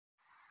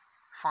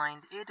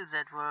Find A to Z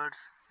words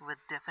with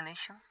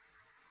definition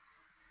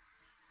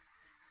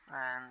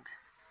and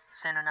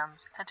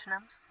synonyms,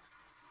 antonyms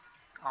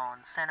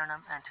on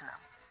Synonym Antonym.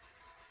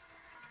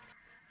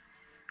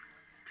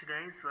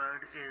 Today's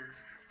word is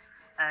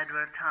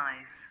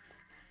advertise.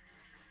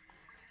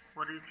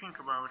 What do you think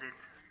about it?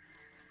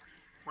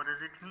 What does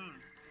it mean?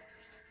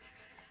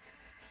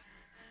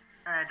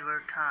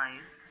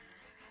 Advertise.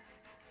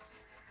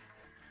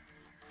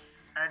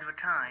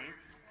 Advertise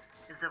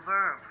is a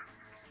verb.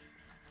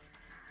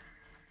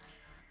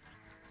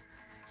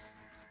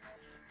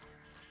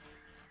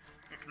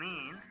 It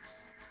means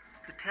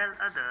to tell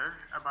others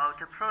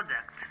about a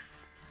product,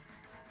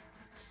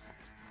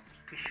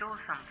 to show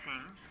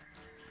something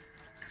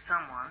to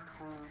someone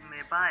who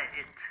may buy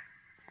it.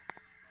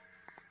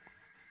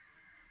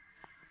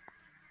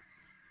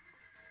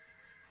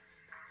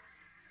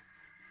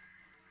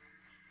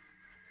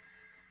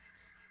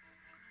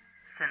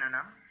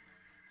 Synonym: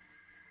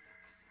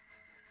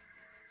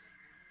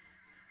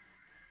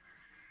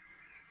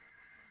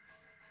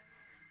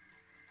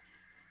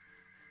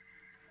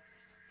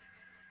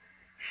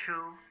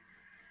 show,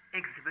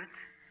 exhibit,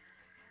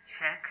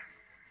 check,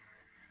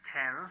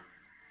 tell,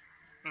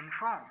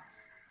 inform.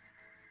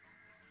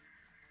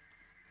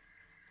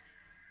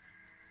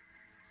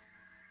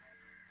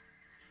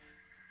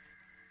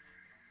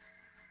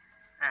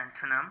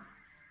 Antonym: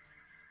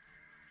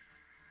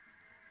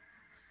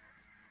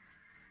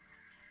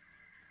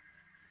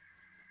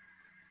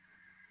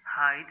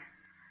 hide,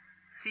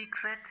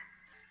 secret,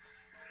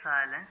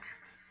 silent,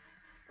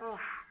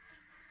 off.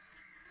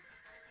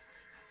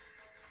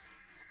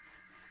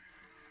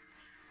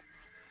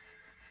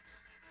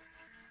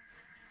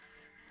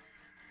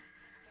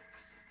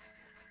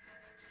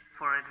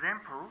 For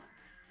example,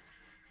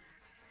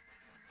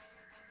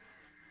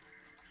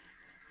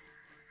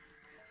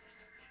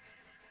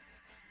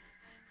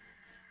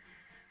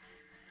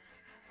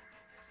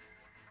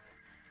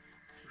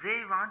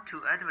 they want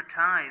to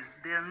advertise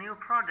their new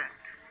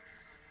product.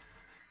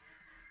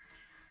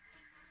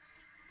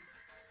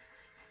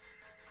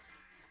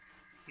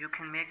 You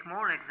can make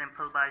more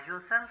examples by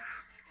yourself.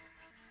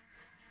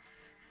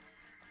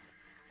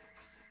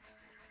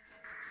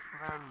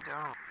 Well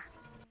done.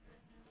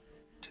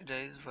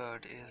 Today's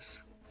word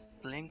is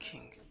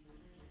blinking.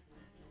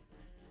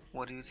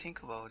 What do you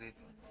think about it?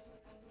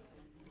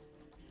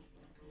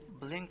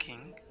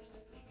 Blinking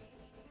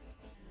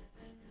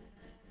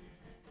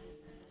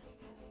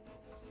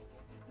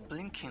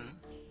Blinking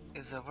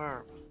is a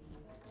verb.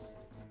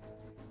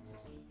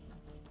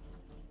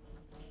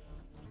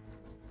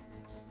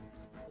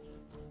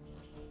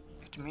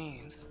 It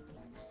means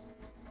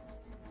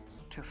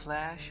to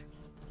flash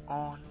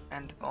on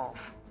and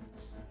off,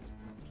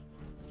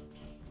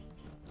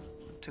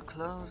 to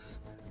close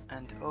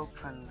and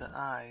open the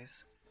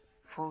eyes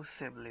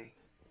forcibly.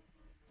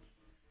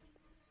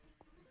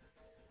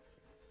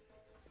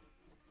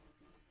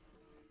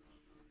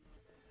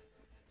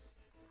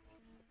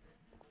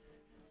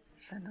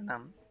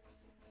 Synonym: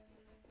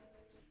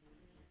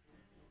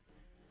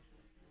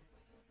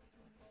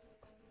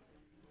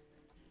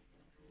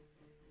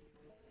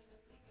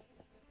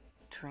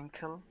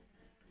 twinkle,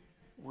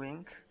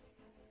 wink,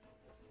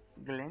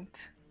 glint,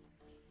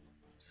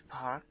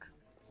 spark,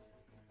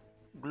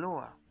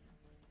 glower.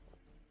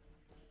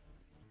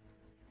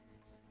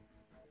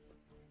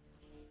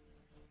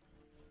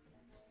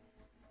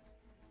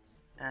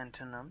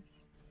 Antonym: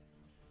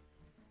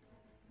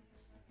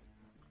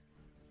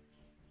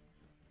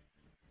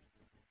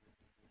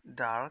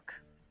 dark,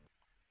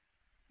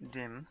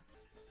 dim,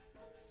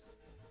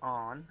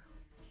 on,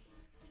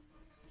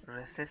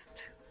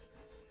 resist,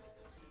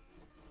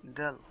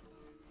 dull.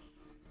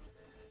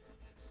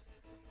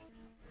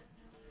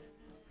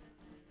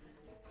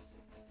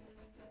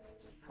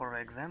 For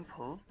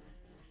example,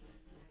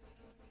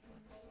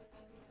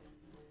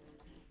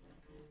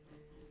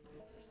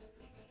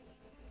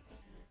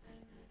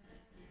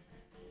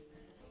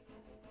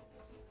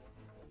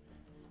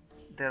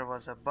 there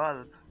was a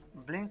bulb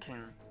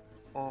blinking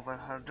over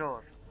her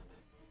door.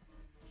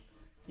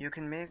 You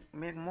can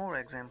make more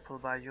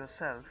examples by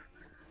yourself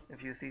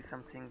if you see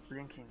something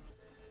blinking.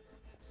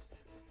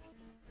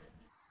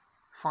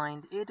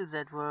 Find A to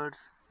Z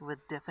words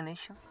with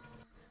definition.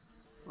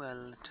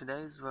 Well,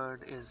 today's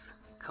word is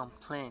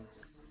complain.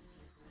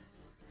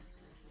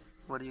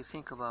 What do you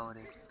think about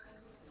it?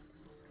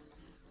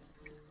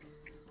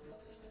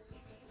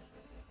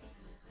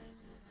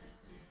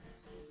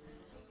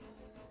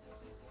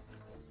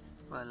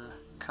 Well,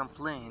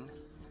 complain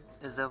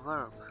is a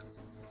verb.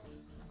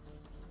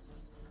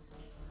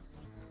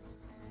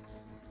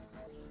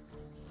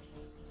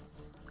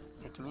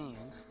 It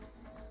means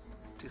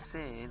to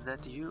say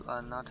that you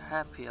are not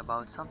happy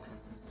about something.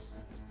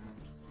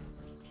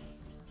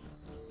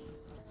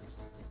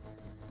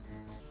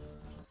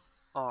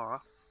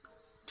 Or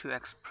to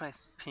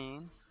express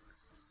pain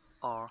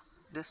or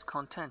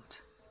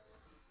discontent.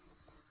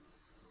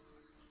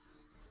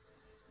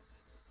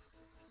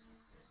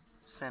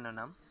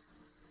 Synonym: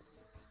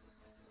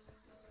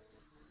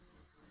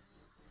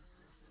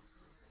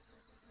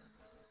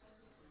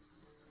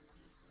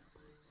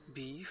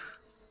 beef,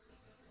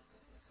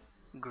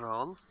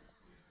 growl,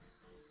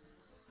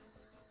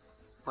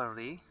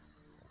 worry,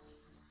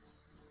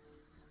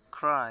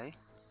 cry,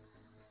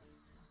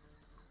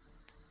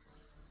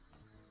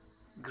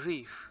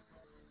 grief,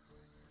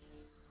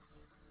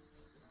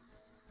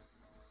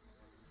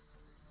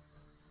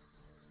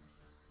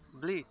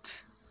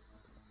 bleat,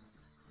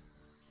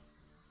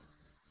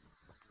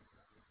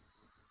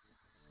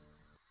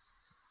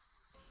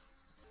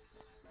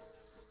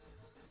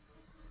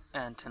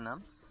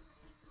 antonym,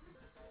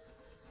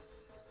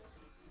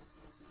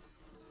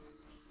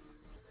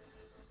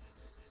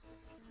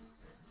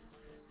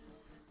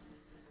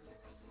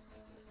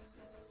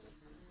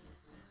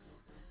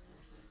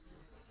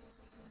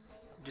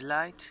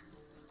 delight,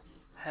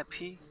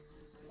 happy,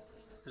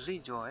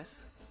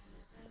 rejoice,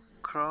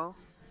 crow,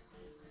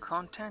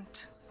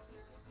 content.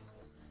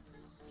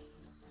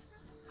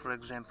 For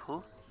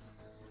example,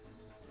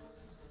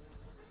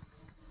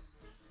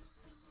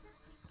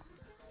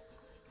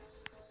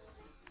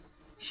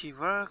 she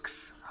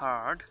works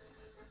hard,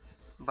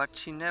 but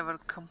she never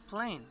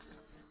complains.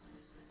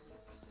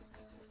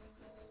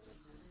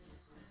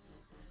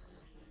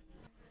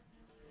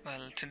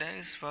 Well,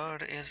 today's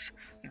word is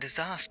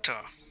disaster.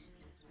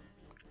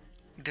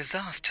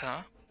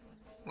 Disaster,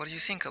 what do you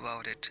think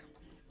about it?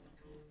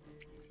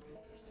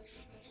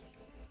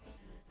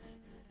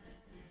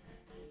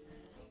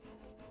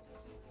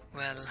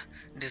 Well,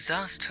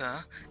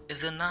 disaster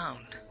is a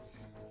noun.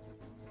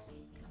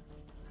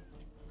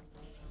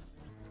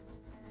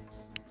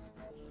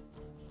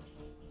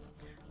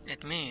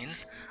 It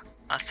means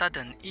a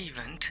sudden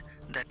event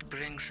that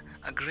brings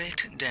a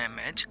great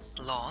damage,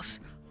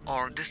 loss,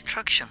 or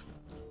destruction.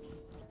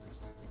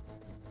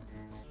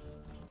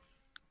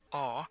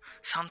 Or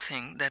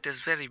something that is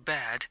very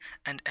bad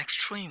and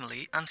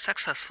extremely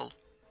unsuccessful.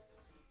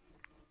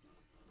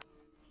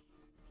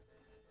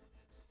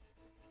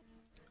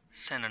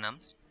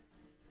 Synonyms: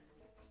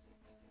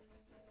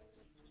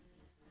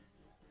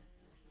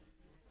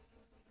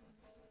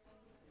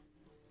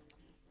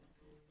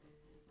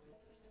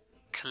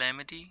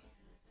 calamity,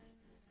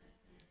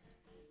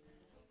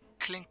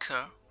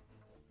 clinker,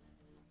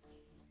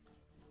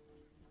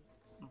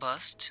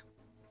 bust,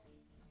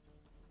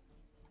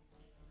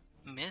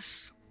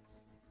 miss,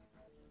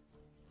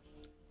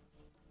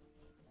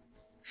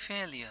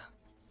 failure.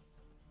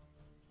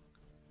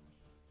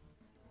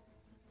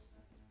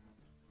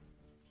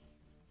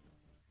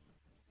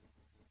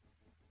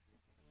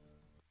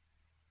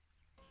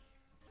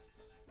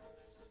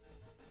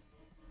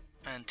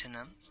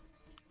 Antonyms: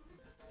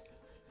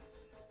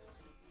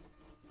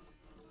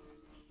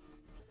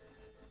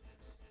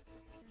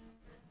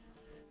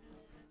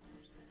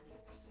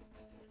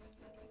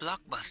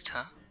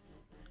 blockbuster,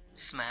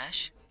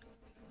 smash,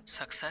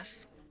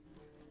 success,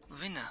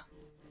 winner.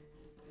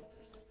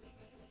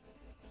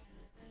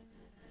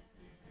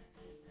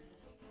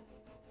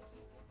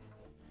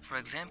 For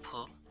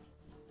example,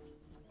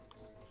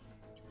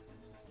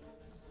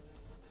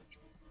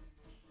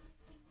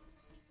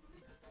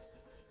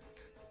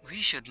 we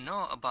should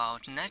know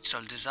about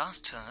natural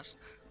disasters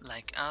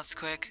like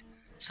earthquake,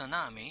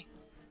 tsunami,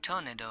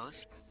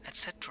 tornadoes,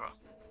 etc.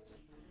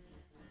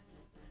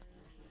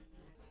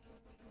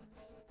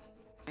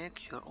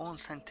 Make your own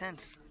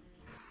sentence.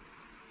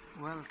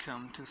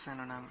 Welcome to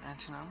Synonym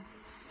Antonym.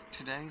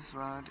 Today's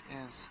word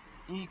is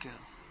eager.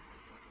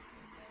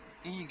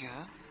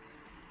 Eager,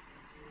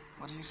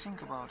 what do you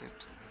think about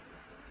it?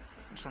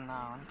 It's a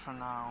noun,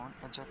 pronoun,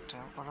 adjective,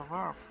 or a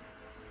verb?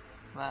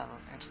 Well,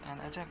 it's an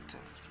adjective.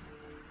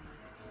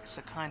 It's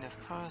a kind of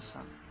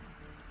person.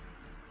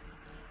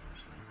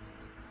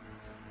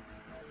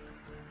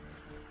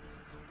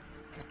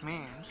 It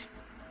means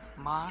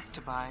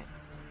marked by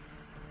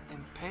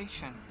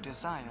impatient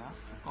desire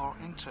or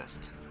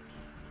interest,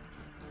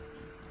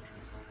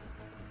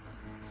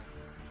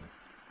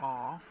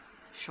 or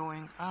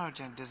showing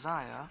urgent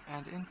desire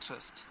and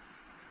interest.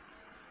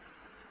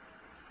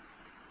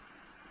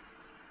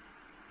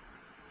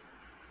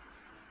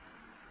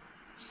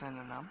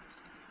 Synonym: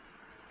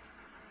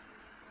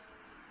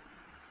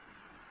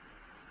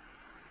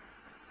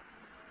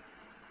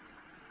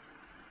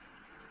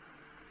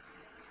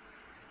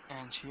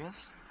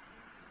 anxious,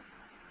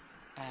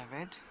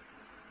 avid,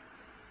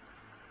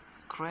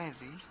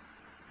 crazy,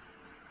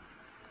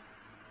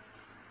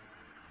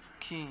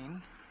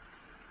 keen,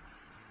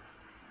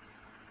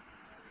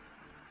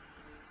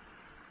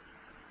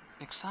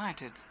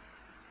 excited.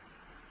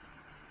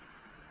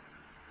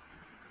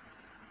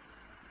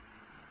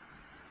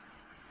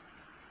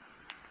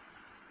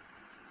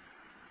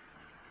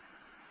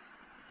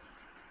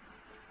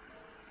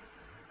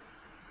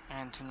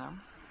 Antonym: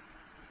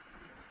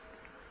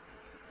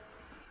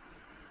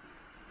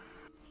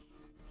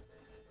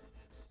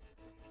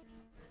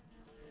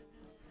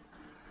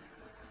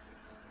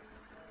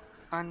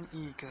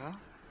 uneager,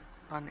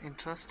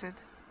 uninterested,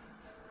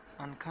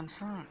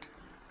 unconcerned.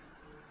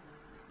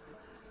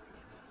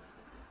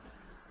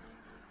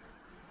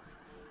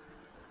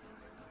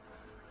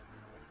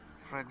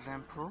 For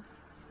example,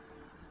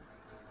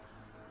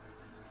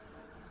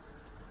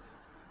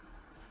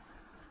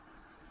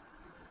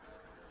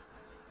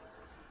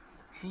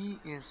 He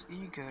is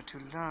eager to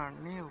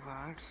learn new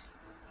words.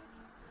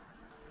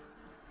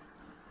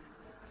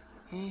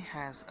 He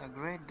has a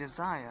great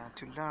desire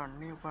to learn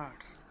new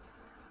words.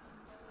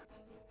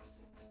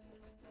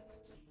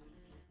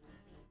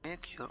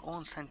 Make your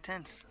own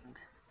sentence.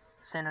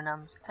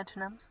 Synonyms,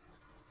 antonyms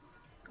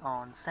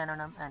on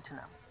synonym,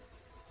 antonym.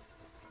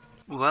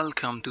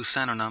 Welcome to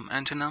Synonym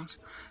Antonyms.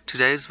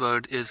 Today's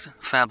word is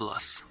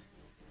fabulous.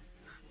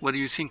 What do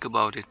you think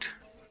about it?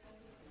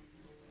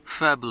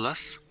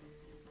 Fabulous.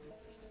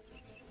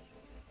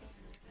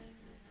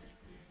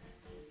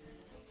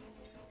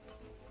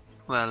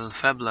 Well,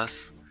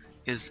 fabulous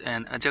is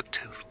an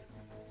adjective.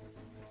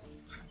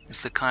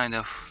 It's a kind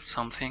of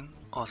something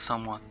or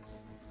someone.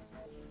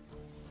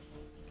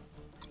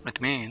 It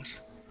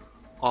means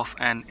of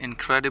an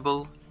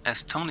incredible,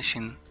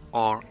 astonishing,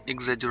 or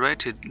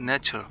exaggerated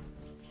nature,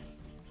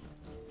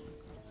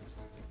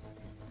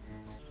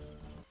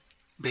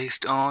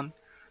 based on,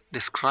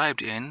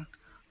 described in,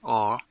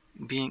 or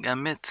being a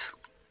myth.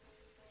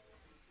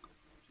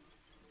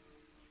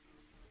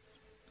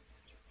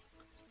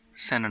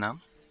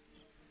 Synonym: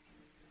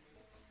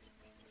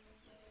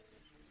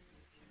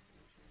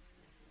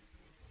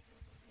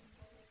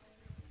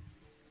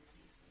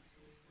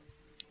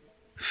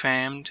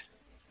 famed,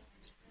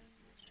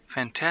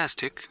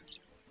 fantastic,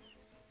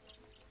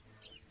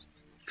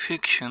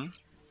 fiction,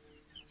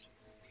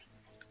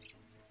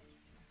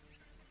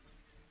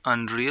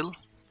 unreal,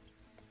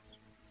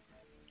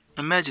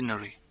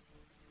 imaginary.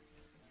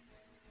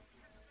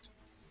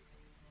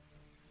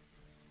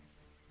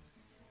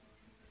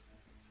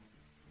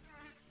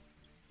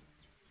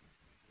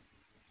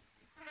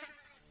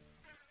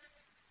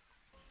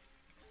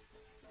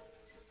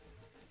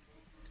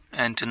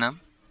 Antonym: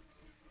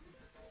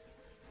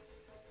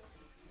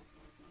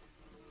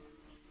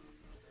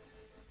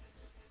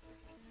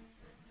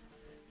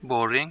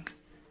 boring,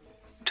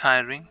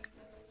 tiring,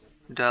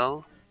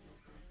 dull,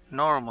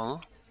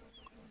 normal,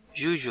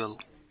 usual.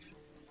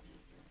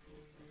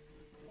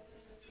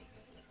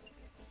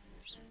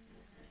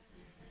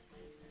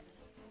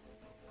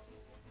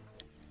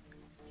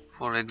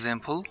 For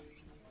example,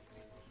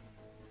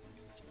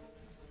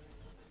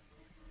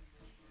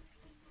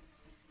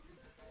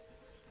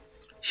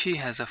 she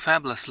has a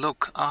fabulous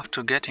look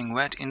after getting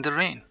wet in the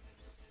rain.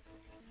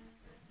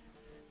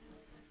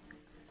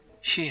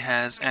 She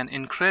has an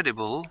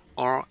incredible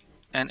or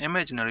an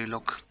imaginary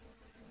look.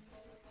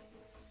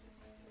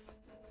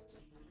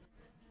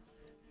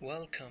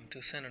 Welcome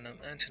to Synonym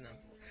Antonym.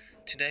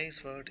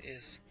 Today's word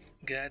is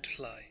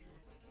gadfly.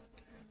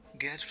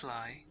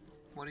 Gadfly,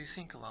 what do you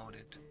think about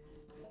it?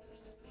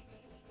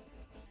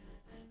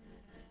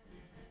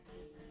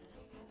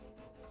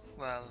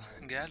 Well,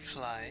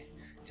 gadfly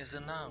is a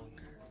noun.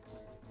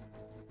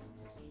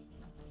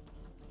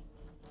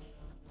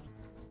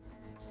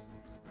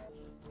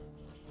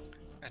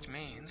 It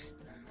means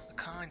a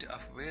kind of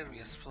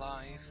various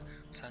flies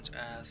such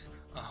as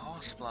a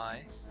horsefly,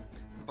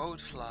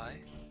 boatfly,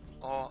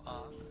 or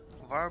a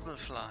warble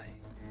fly.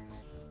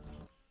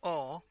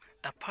 Or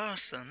a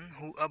person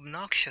who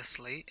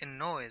obnoxiously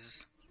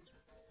annoys.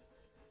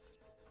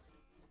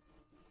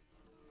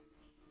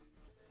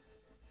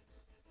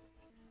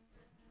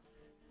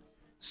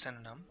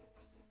 Synonym: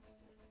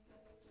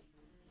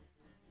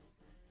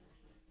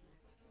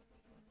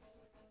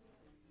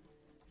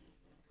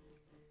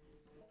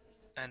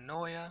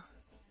 annoyer,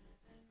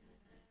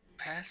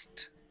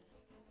 pest,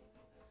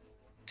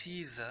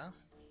 teaser,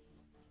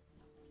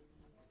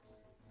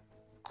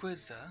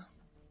 quizzer,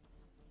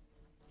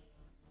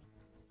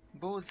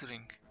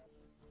 bothering.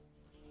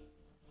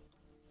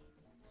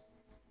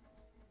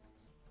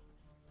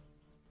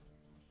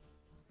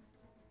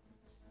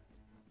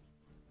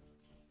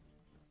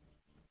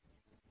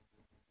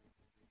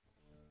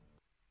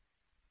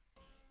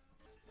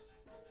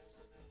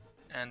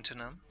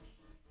 Antonym: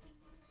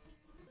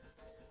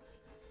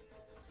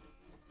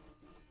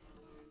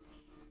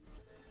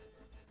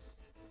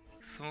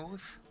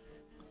 smooth,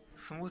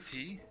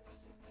 smoothie,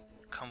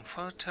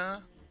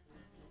 comforter,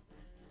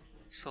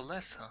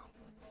 solacer.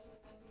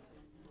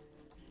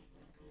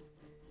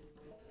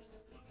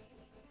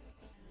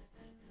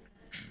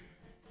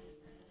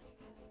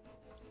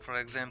 For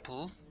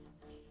example,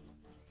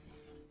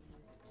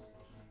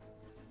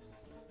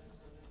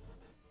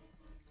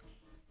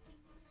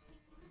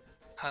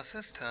 her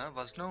sister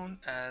was known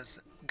as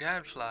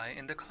gadfly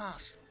in the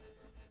class.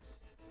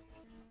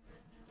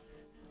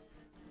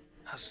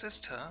 Her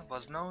sister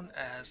was known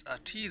as a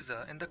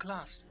teaser in the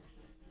class.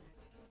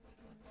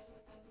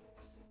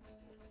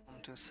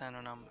 To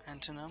synonym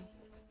antonym.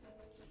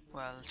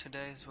 Well,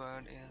 today's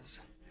word is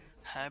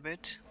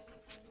habit.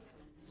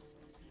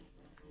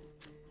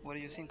 What do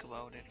you think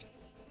about it?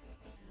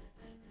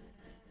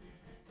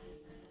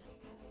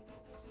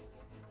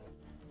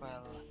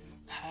 Well,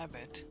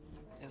 habit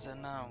is a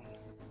noun.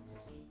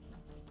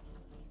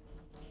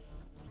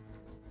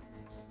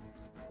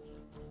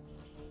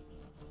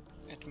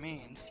 It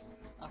means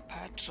a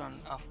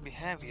pattern of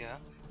behavior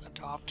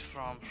adopted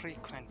from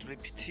frequent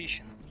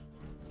repetition.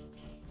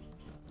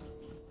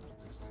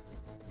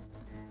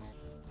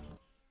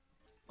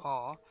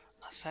 or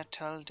a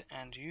settled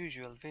and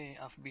usual way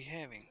of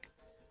behaving.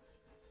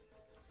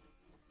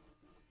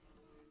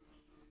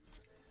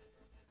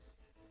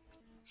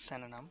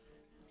 Synonym: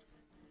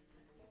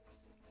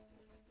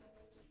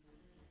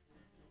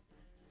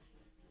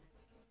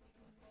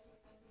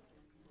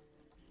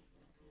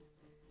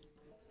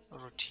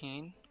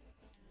 routine,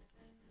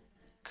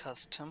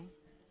 custom,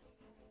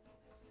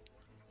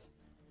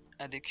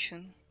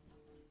 addiction,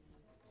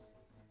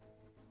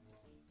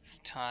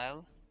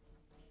 style,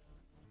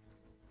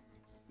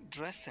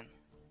 dressing.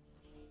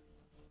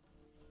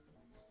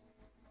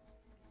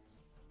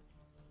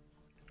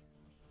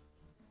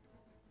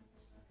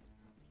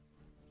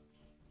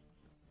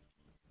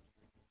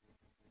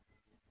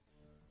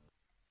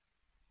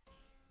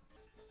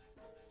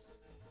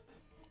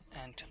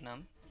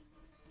 Antonym: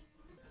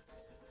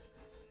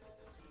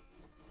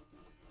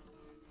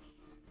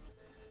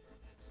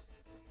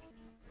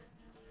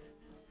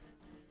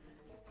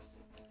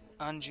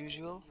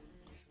 unusual,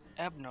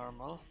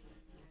 abnormal,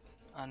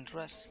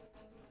 undress.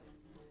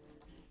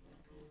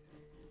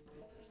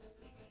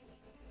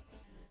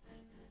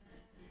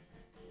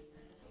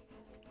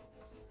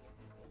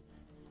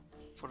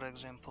 For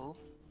example,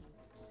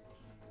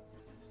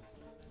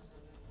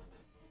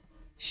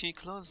 she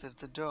closes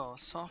the door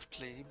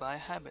softly by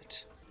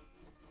habit.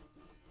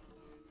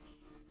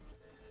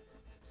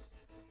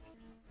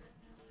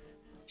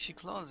 She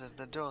closes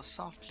the door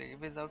softly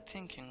without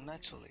thinking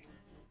naturally.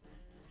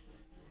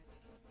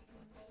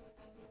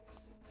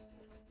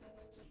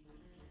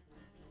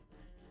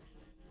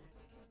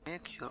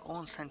 Make your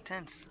own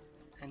sentence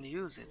and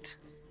use it.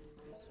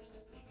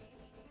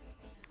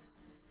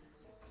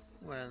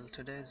 Well,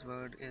 today's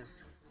word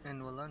is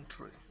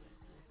involuntary.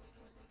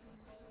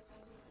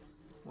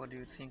 What do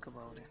you think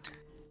about it?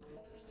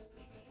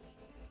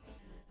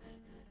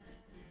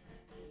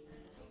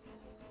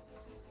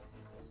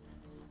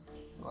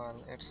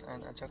 Well, it's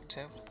an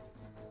adjective.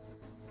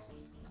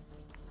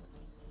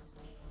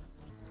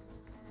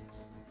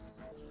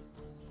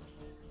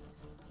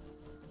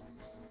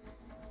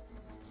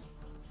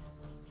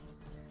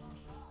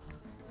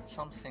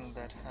 Something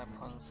that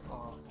happens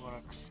or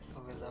works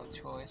without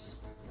choice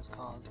is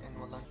called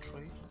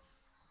involuntary,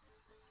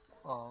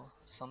 or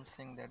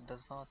something that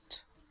does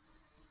not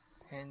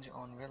hinge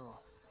on will,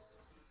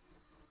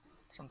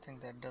 something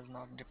that does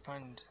not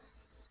depend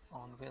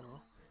on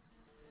will.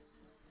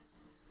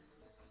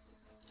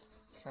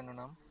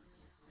 Synonym: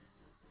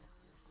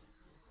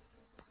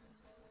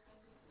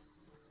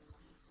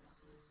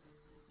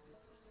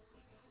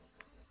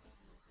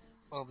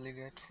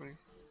 obligatory,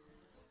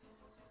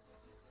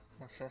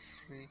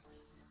 necessary,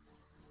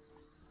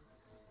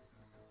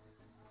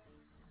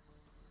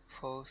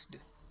 forced,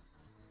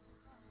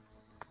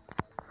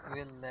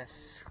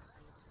 will-less.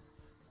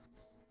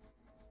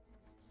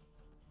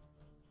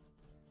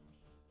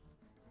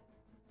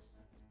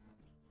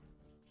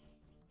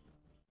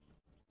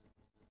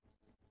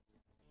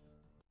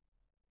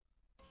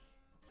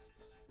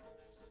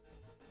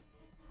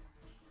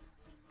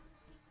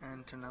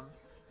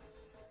 Antonyms: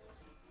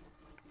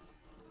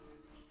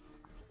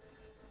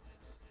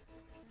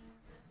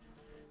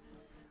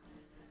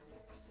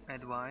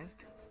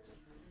 advised,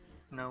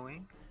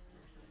 knowing,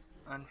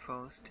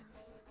 unforced,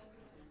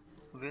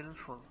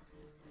 willful.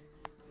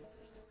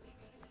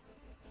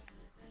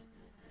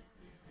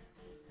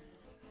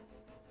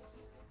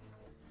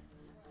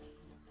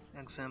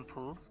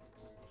 Example: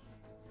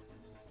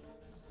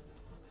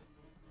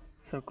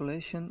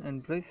 circulation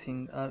and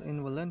breathing are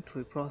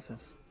involuntary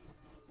process.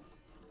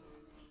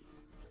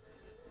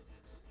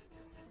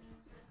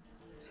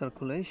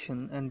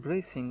 Circulation and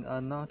breathing are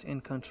not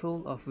in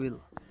control of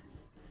will.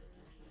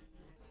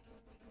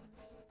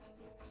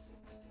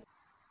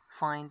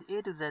 Find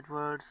A to Z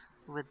words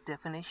with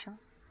definition.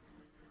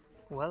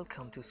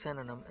 Welcome to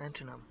Synonym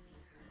Antonym.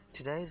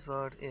 Today's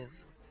word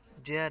is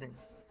Jaren.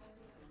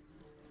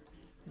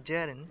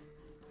 Jaren,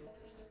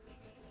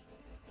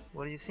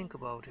 what do you think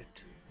about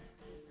it?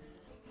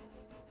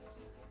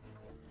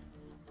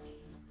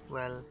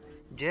 Well,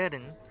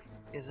 Jaren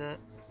is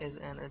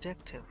an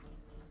adjective.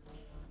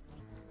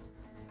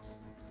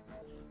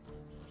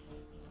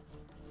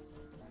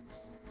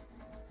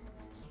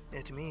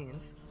 It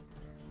means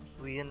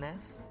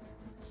weariness,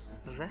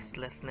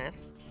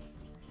 restlessness,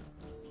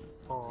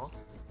 or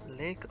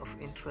lack of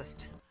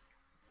interest,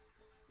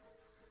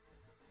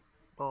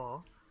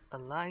 or a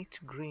light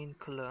green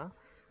color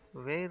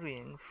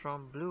varying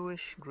from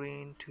bluish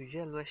green to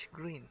yellowish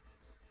green.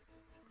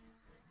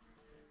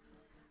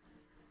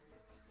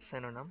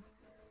 Synonym: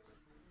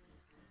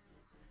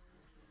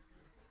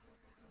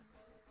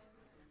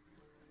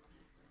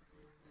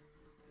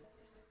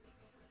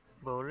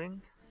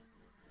 boring,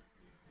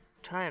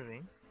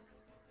 tiring,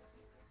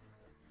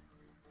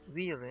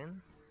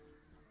 wearying,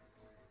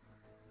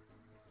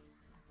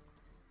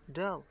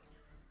 dull,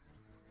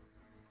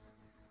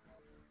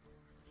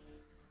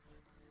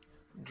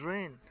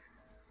 drain.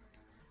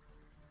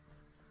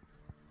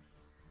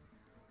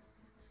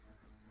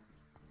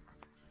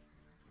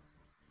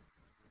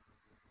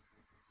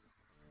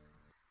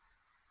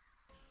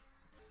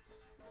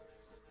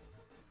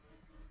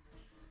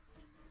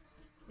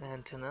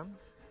 Antonym.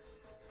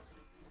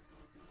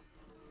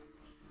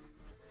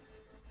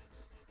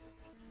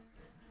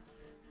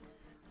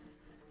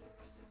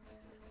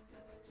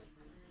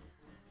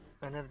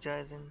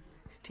 Energizing,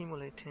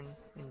 stimulating,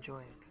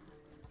 enjoying.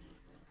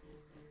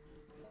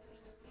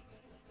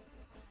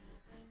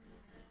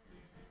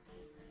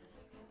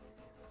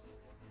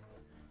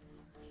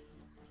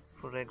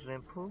 For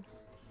example,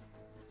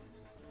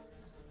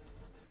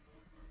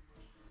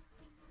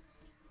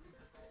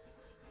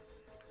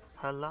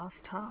 her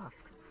last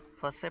task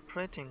for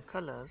separating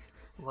colors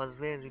was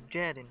very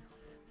jarring.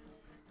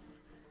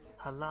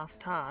 Her last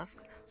task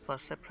for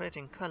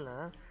separating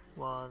color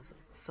was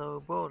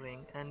so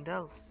boring and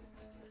dull.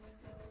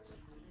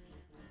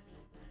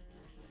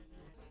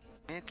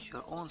 Make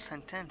your own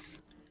sentence.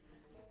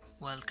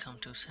 Welcome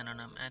to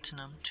Synonym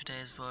Antonym.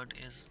 Today's word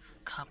is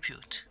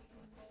compute.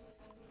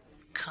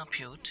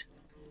 Compute.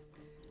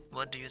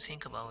 What do you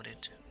think about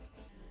it?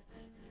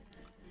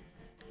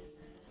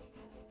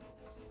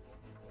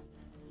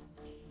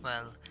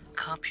 Well,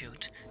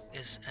 compute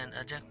is an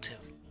adjective.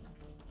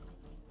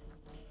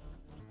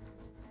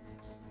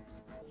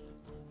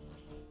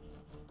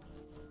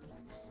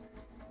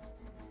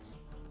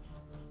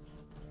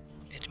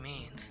 It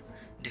means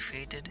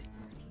defeated,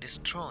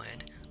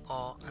 destroyed,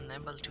 or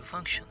unable to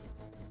function.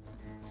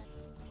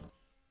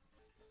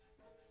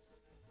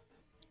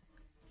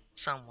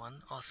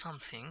 Someone or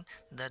something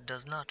that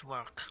does not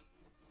work.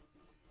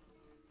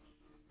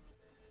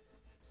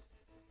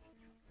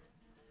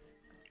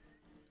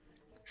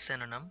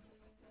 Synonym.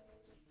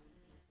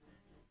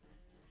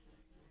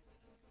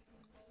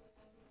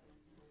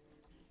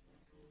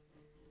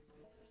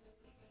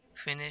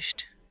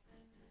 Finished,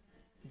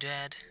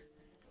 dead,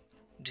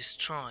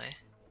 destroy,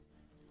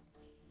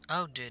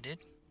 outdated,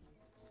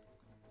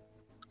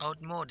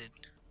 outmoded.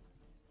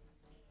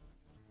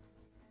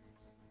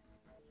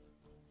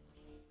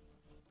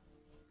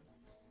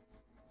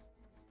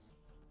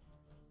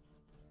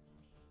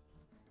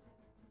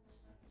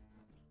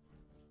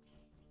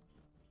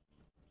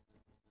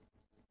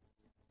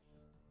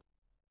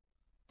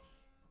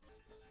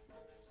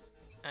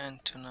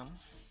 Antonym.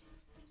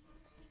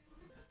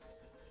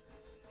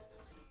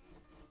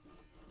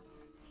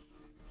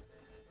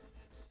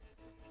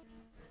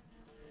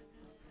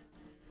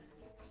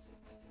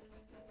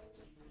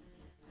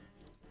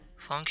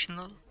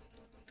 Functional,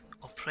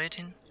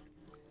 operating,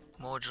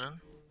 modern,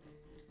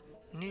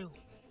 new.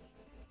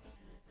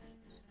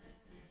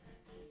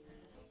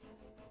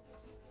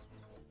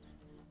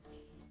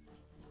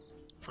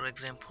 For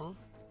example,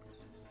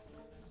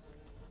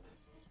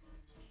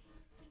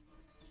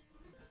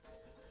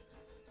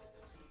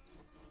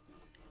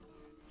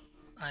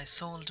 I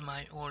sold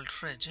my old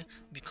fridge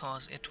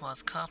because it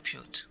was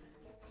kaput.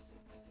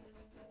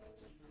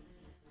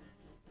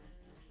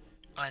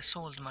 I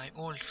sold my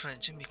old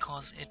fridge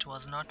because it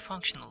was not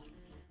functional.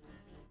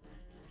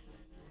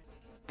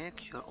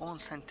 Make your own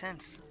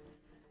sentence.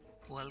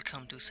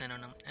 Welcome to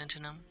Synonym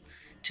Antonym.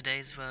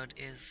 Today's word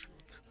is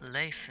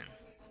lesson.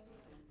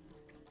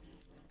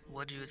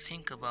 What do you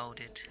think about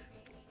it?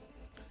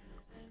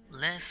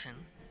 Lesson.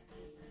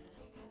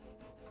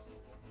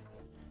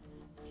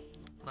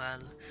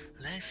 Well,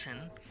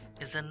 lesson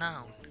is a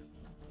noun.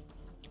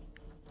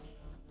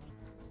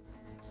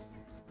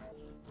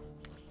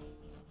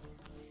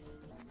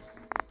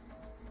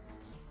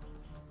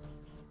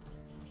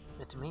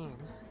 It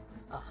means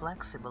a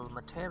flexible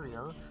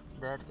material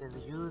that is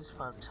used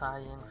for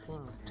tying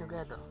things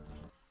together,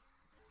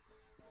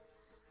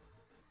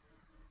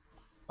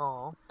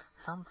 or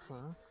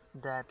something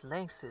that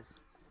laces,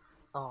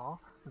 or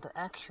the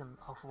action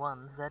of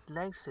one that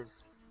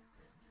laces.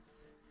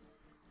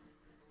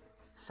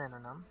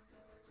 Synonym.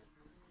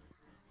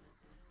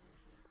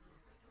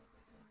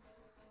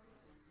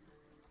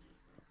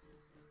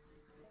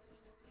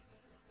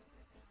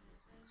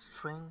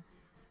 String,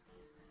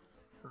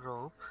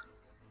 rope,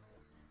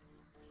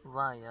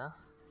 wire,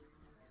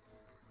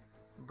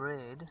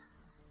 braid,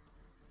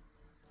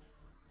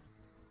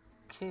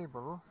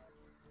 cable,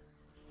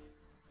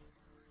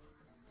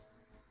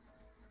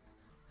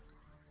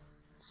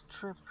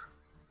 strip.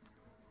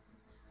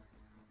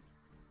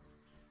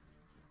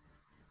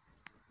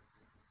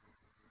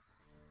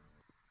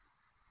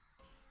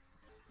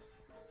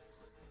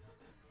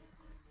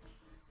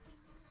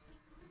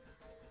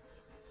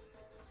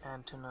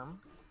 Antonym.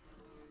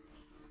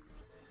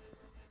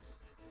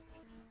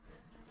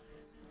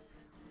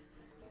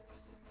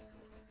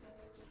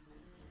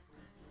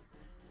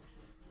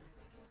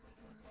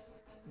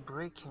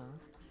 Breaking,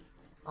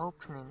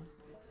 opening,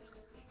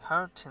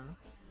 hurting,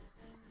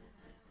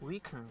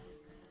 weakening.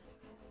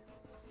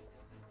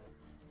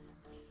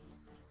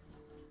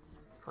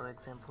 For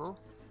example,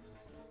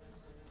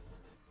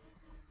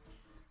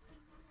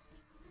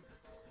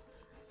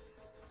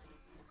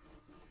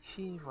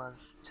 she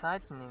was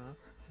tightening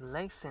the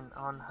lacing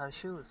on her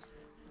shoes.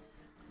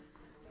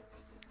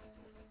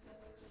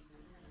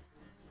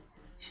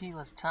 She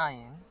was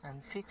tying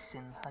and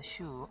fixing her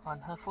shoe on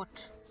her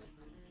foot.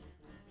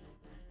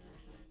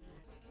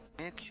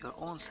 Make your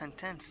own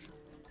sentence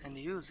and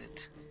use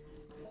it.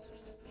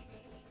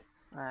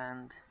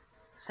 and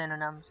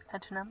synonyms,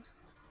 antonyms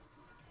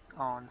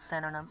on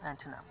synonym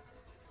antonym.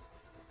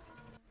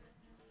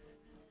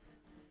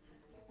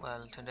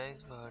 Well,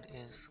 today's word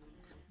is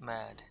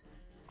mad.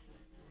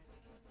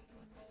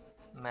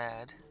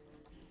 Mad.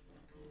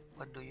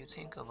 What do you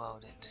think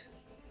about it?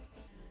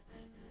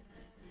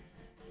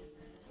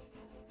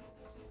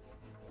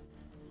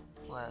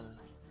 Well,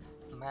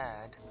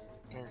 mad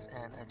is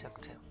an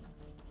adjective.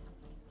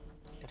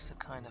 It's a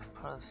kind of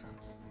person.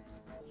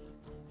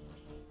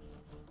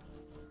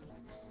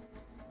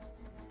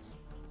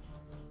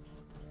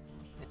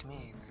 It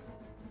means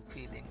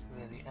feeling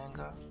very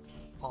anger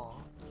or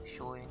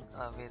showing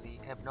a very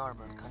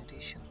abnormal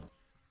condition,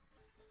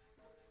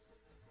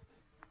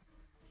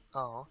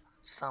 or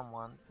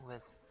someone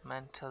with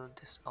mental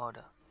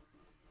disorder.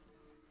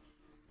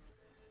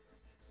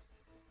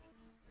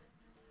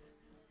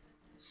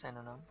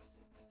 Synonym: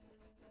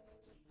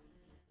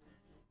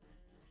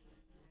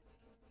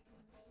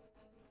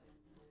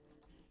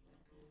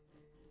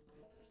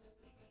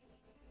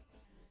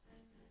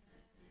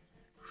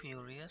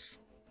 furious,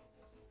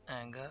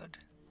 angered,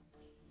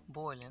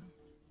 boiling,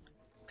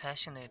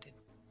 passionate.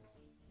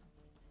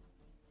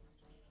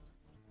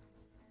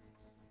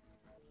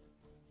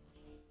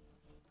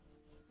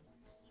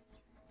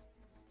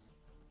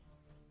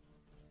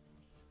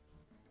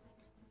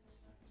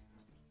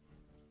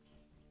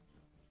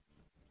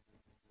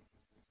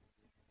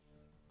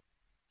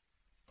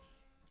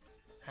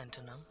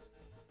 Antonym: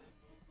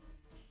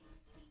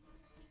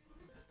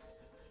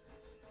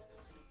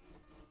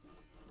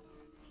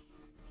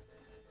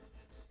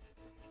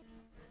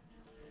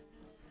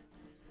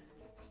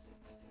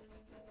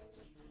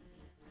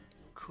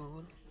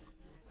 cool,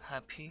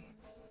 happy,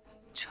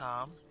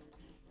 charm,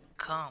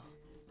 calm.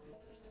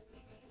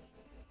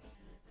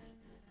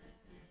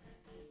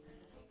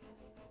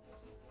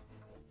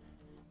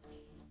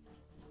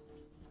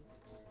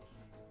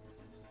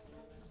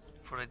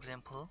 For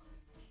example,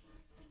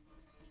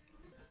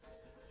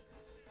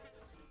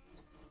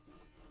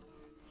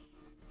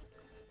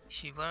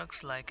 she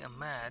works like a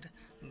mad,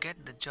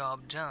 get the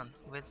job done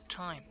with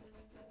time.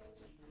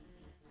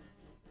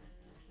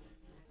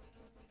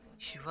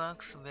 She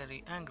works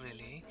very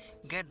angrily,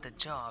 get the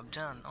job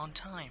done on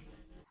time.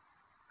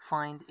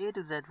 Find A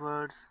to Z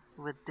words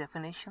with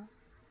definition.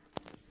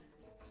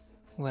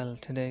 Well,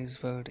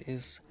 today's word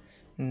is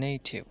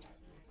native.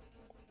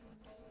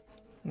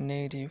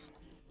 Native.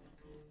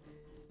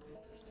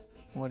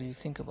 What do you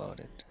think about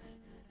it?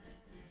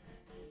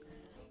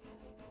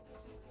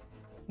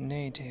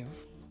 Native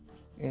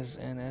is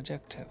an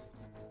adjective.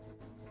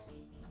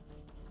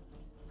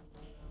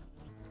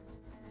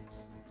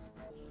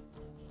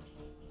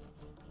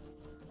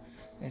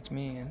 It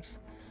means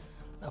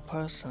a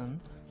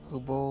person who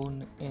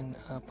born in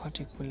a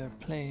particular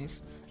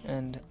place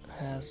and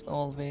has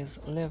always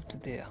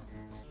lived there,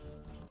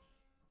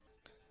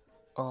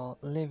 or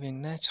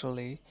living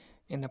naturally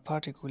in a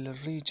particular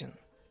region.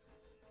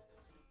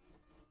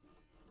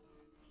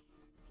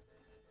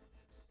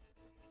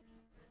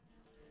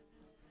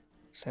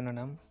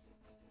 Synonym: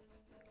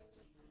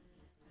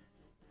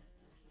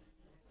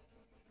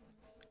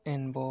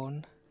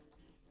 inborn,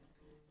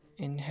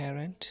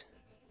 inherent,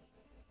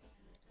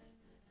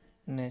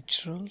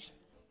 natural,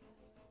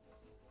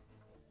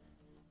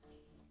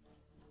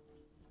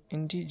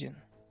 indigenous.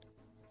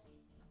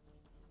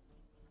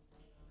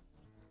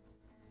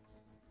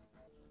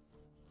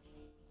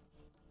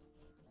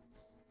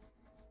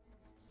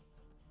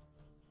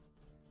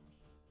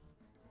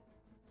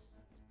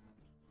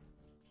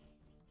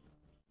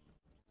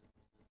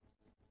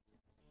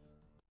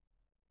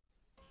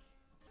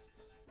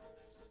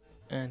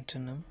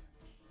 Antonym: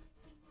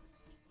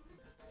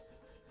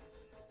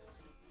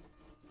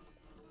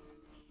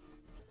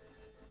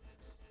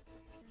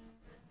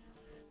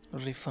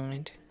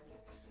 refined,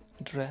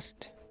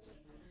 dressed,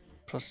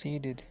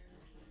 proceeded,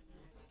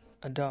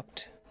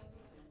 adopt.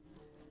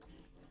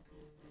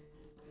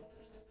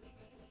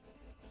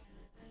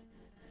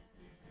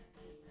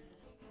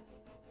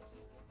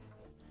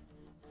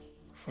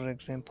 For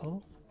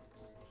example,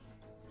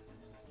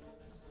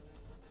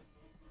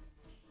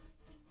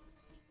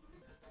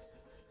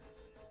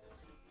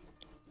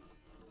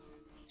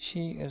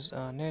 she is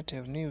a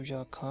native New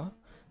Yorker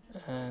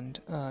and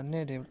a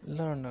native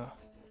learner.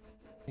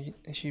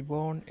 She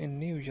born in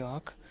New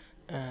York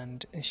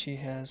and she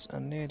has a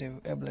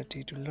native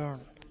ability to learn.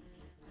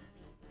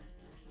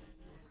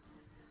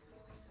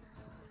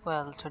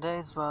 Well,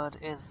 today's word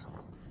is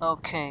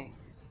okay.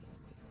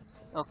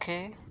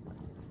 Okay?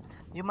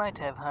 You might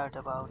have heard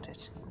about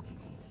it,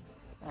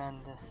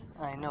 and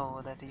I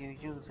know that you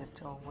use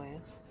it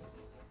always.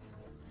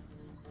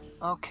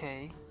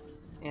 Okay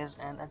is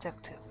an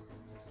adjective.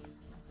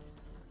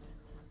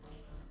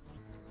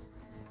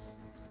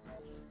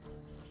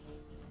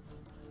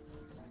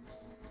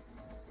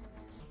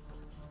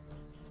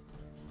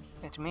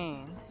 It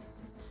means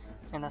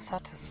in a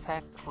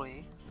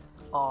satisfactory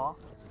or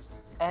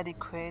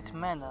adequate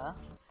manner,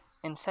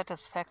 in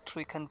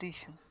satisfactory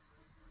condition,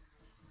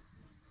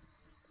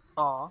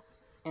 or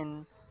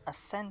in a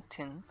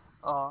certain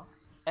or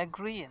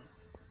agree in.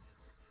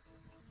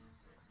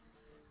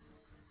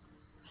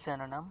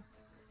 Synonym: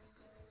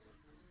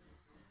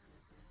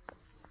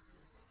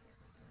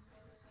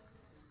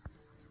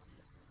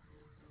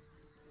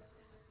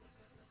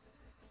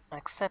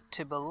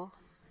 acceptable,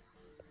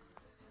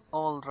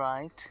 all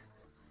right,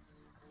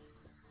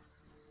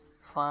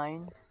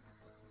 fine,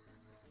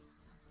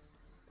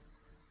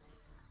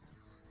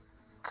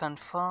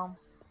 confirm,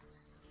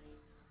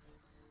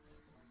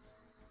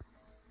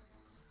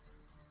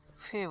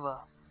 favor.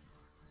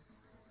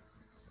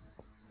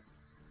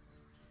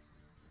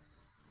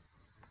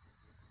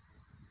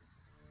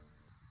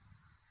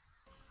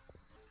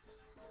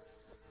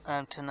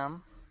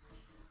 Antonym: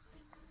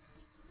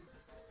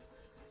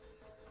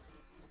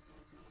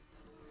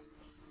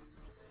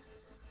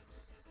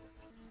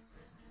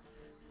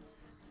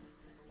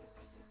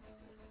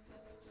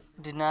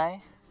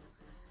 deny,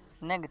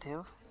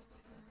 negative,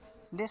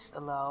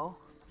 disallow,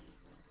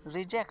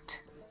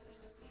 reject.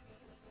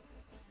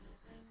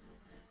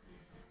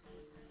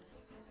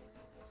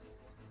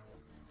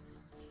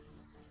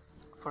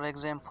 For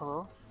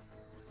example,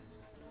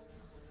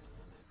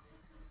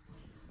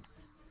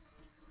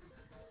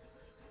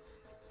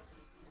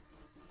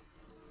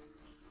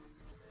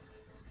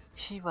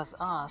 she was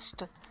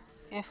asked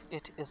if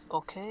it is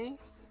okay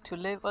to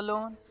live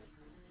alone.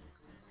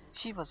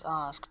 She was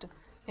asked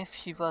if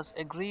she was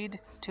agreed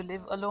to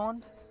live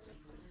alone.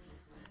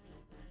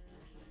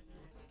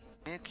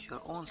 Make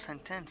your own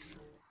sentence.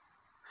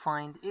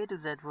 Find A to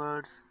Z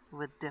words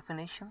with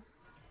definition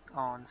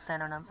on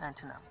Synonym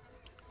Antonym.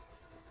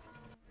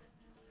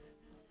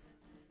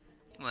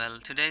 Well,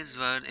 today's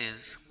word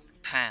is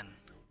pan.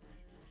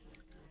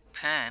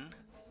 Pan,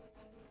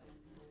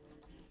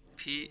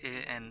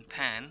 P-A-N,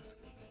 pan.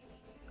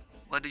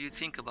 What do you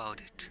think about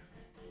it?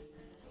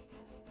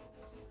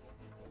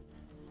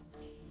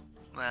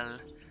 Well,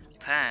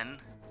 pan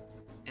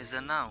is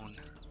a noun.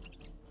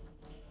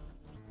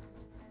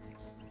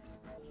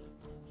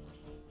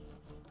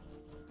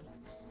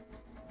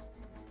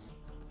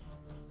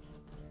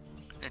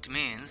 It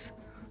means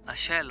a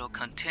shallow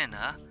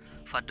container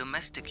for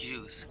domestic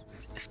use,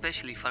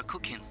 especially for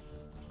cooking,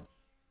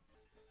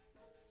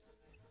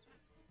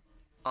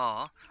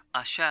 or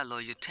a shallow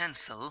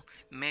utensil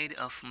made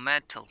of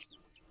metal.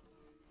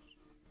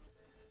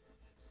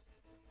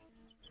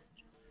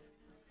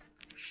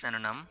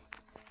 Synonym: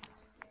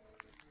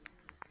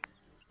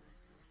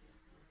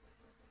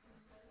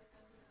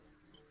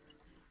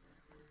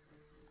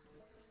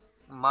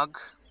 mug,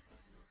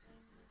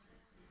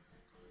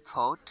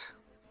 pot,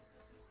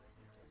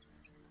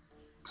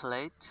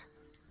 plate,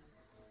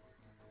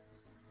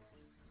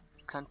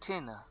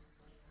 container.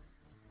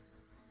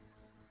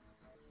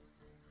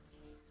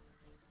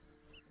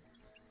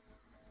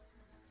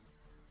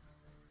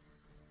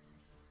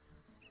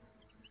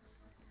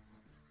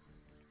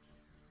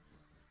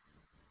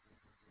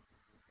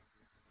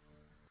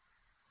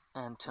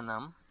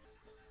 Antonym: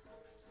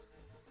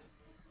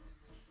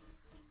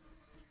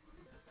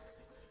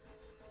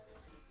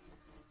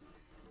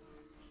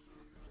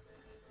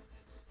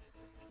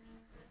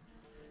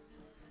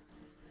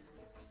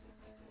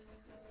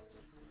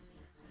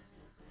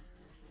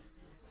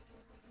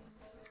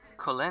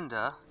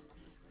 colander,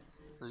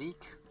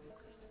 leak,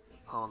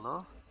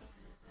 hollow,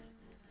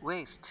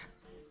 waste.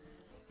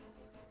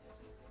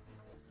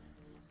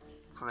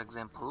 For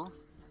example,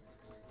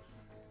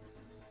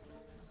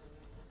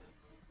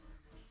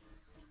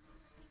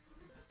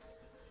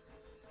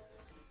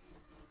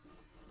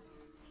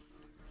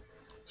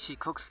 she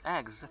cooks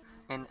eggs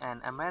in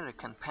an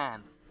American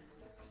pan.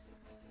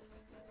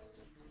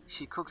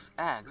 She cooks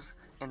eggs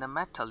in a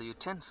metal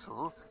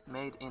utensil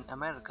made in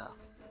America.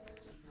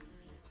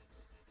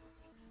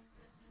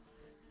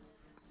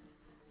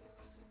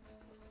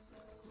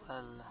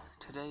 Well,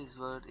 today's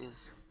word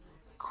is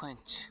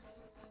quench.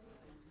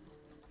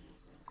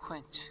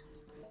 Quench.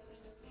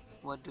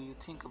 What do you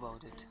think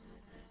about it?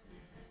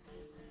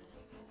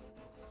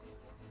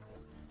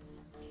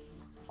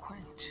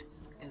 Quench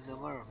is a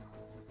verb.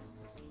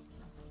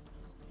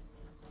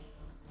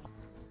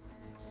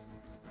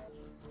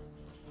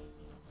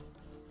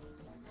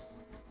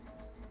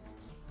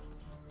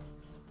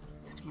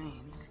 It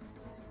means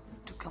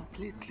to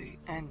completely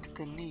end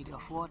the need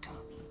of water,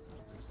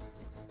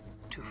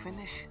 to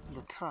finish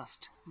the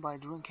thirst by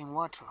drinking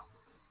water,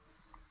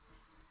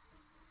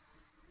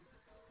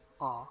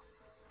 or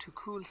to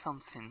cool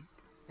something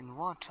in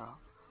water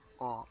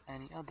or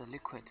any other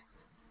liquid.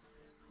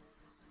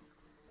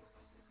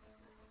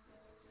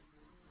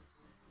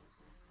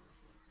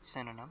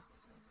 Synonym: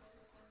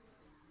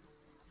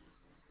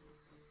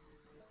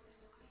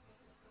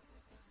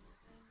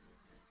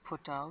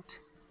 put out,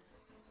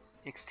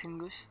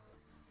 extinguish,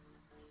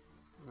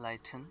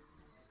 lighten,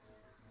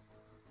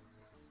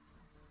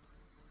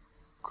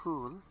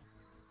 cool,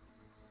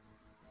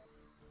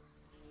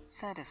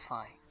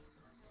 satisfy.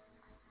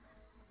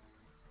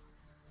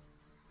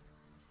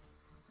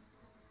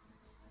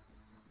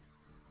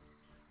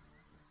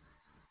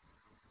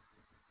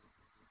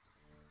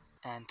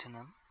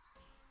 Antonym: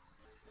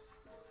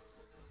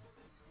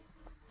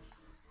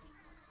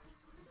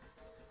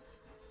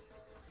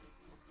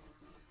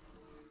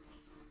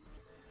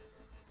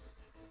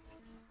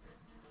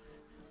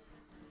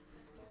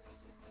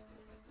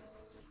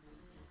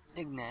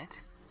 ignite,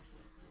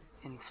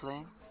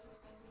 inflame,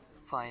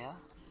 fire,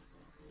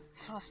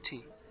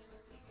 thrusty.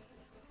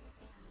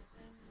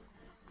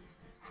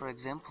 For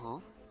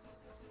example,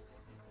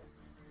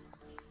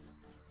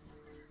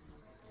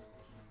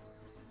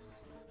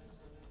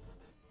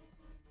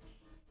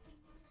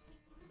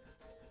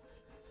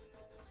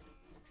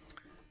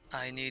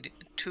 I need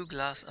 2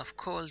 glasses of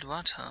cold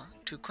water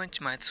to quench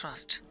my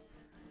thirst.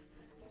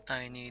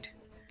 I need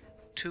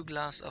 2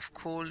 glasses of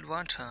cold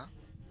water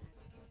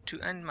to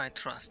end my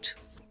thirst.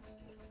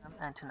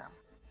 Antonym.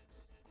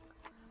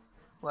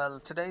 Well,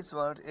 today's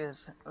word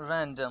is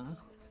random.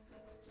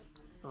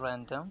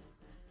 Random.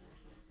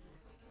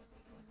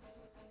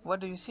 What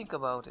do you think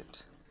about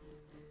it?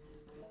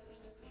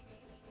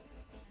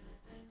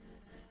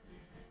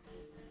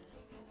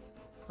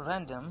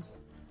 Random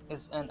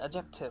is an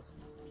adjective.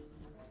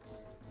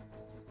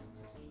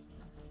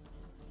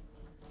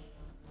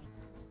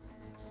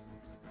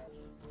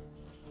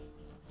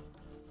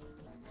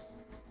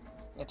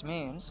 It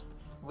means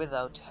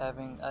without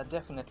having a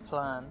definite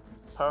plan,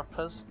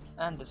 purpose,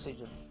 and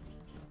decision.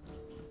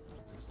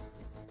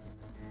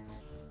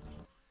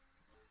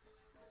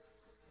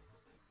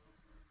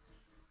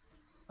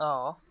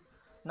 Or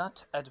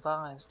not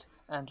advised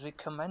and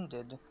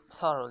recommended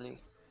thoroughly.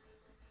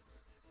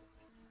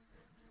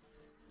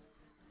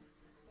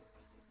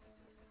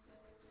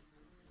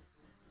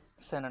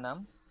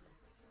 Synonym: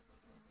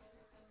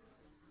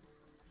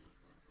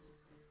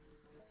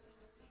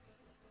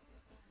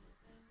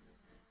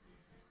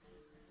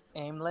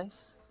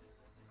 aimless,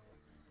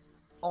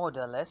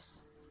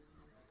 orderless,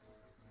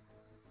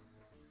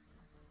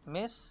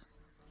 miss,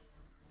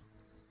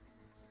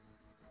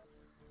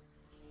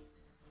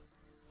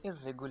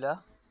 irregular,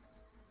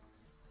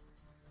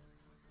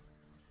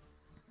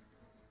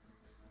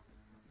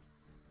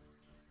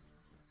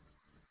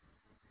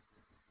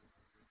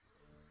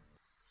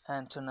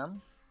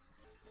 antonym,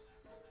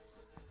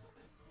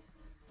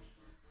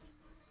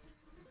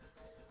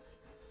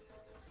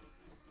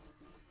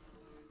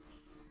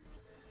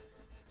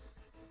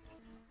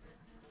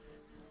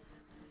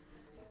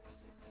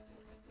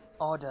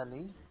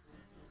 orderly,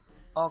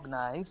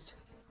 organized,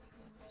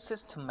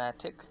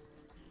 systematic,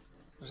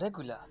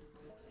 regular.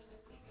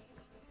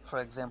 For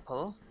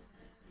example,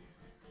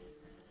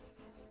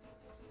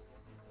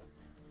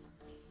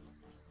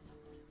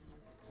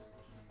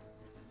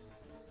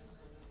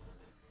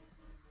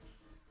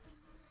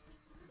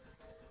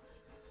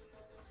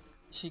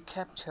 she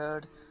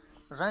captured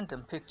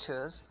random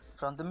pictures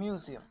from the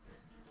museum.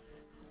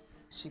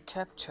 She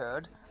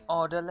captured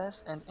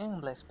orderless and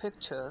aimless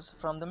pictures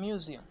from the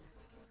museum.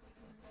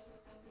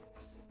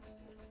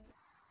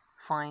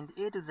 Find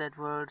A to Z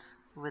words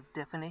with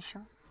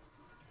definition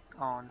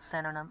on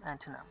Synonym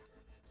Antonym.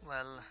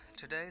 Well,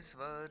 today's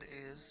word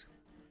is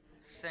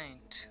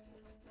saint.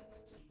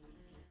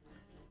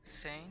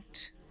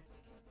 Saint.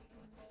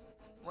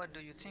 What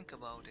do you think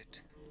about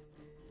it?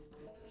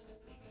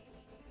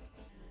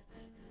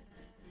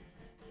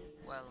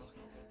 Well,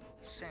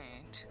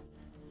 saint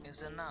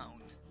is a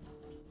noun.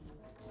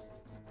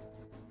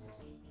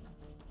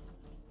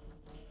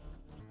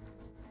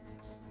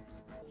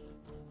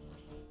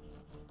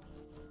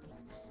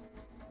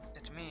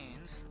 It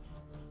means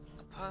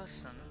a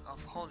person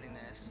of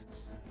holiness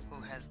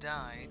who has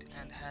died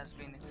and has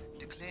been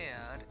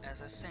declared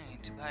as a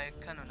saint by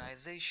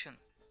canonization,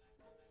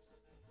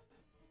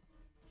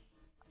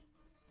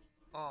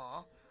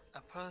 or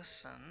a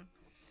person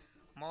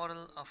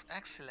model of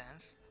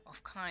excellence,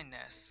 of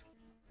kindness.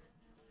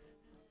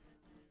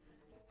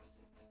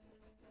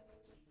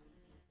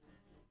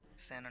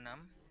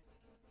 Synonym: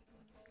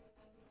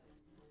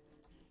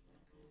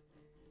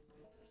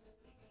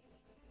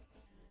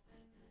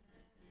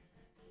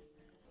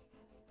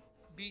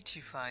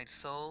 beatified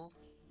soul,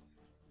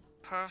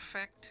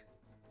 perfect,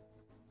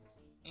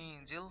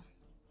 angel,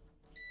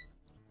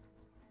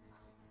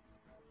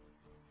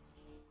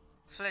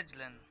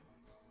 fledgling.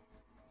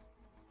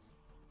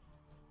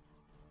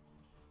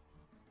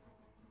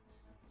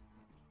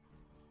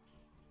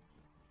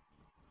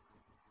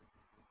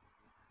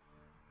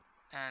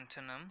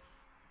 Antonym: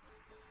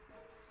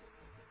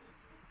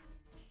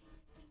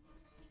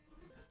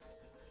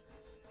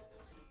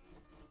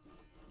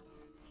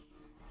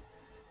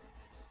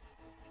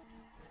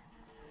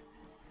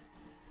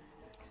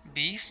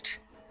 beast,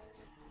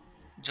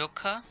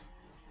 joker,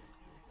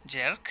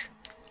 jerk,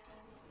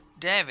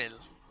 devil.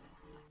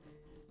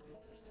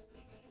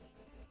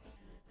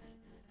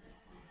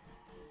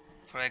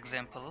 For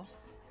example,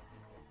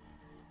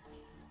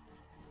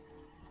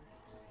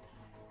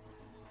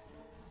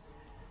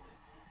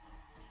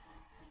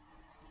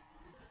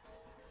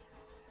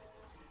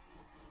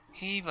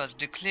 he was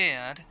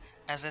declared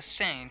as a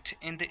saint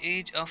in the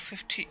age of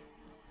 50.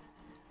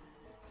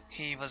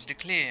 He was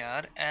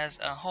declared as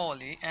a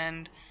holy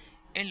and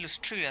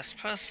illustrious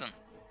person.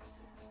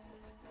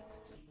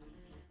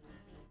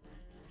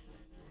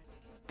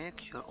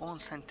 Make your own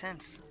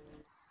sentence.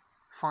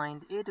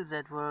 Find A to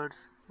Z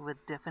words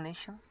with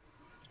definition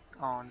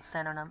on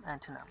Synonym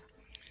Antonym.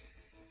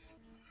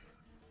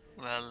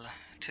 Well,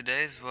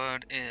 Today's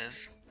word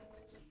is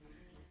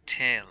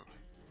tail.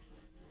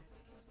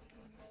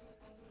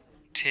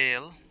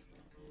 Tail.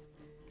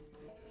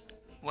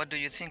 What do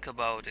you think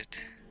about it?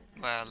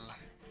 Well,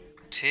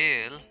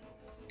 tail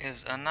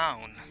is a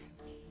noun.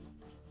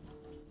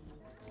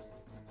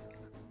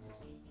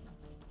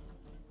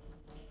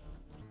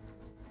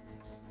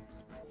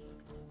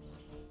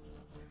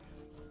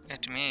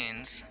 It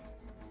means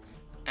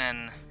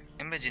an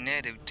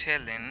imaginative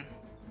telling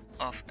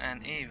of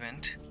an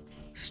event,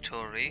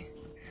 story,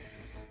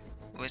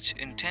 which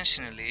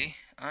intentionally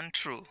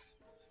untrue,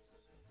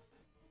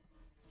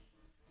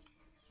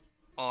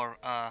 or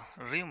a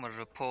rumor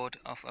report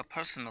of a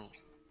personal.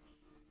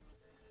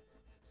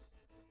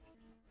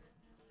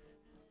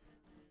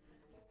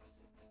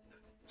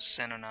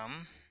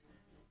 Synonym: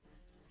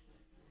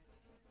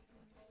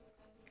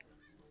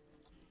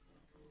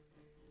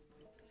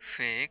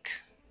 fake,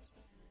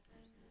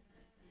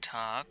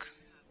 talk,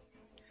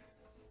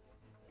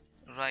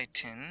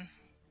 writing,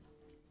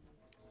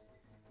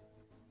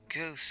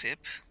 gossip,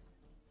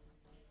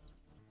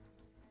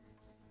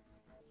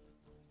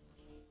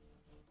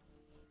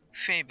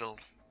 fable.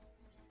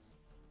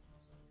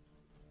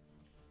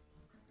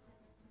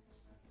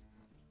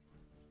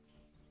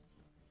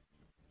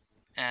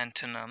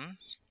 Antonym: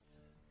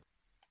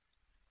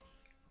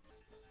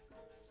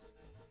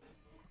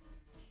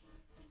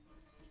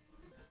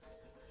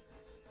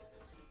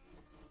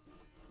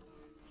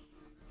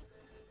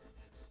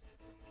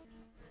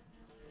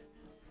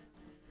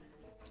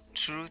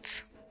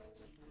 truth,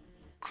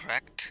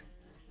 correct,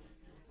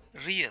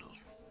 real.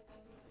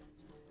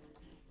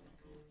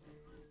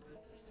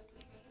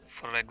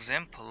 For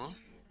example,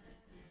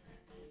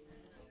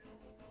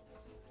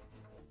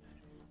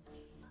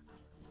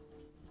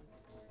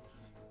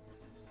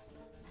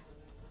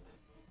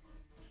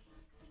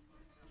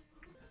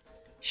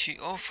 she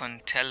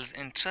often tells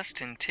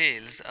interesting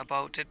tales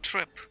about a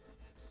trip.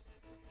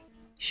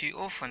 She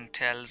often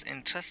tells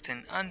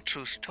interesting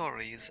untrue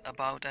stories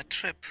about a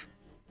trip.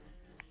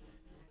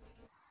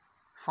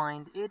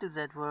 Find A to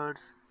Z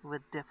words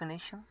with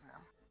definition.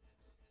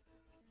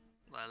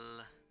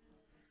 Well,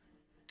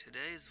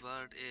 today's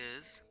word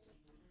is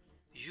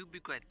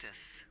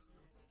ubiquitous.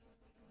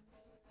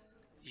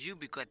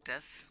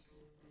 Ubiquitous.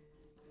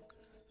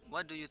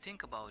 What do you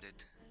think about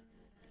it?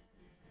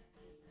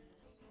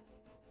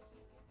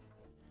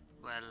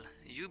 Well,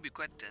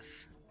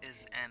 ubiquitous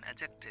is an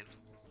adjective.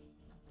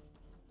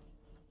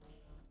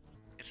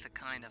 It's a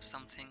kind of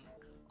something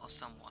or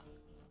someone.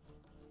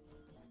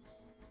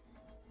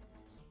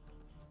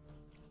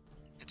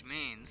 It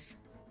means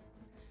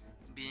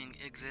being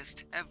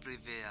exist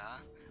everywhere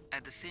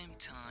at the same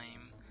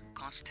time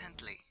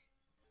constantly.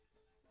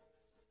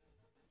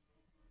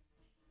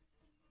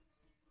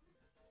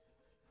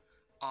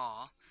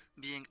 Or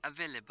being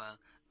available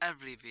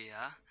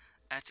everywhere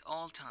at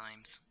all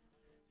times.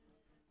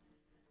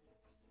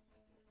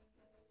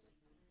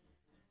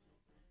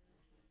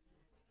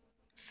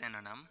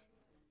 Synonym: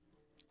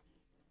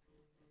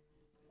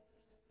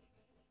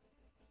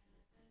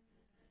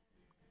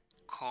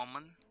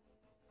 common,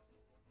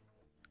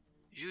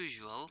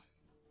 usual,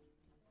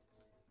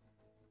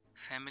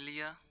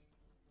 familiar,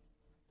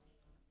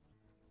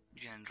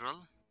 general,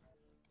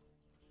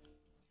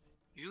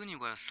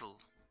 universal.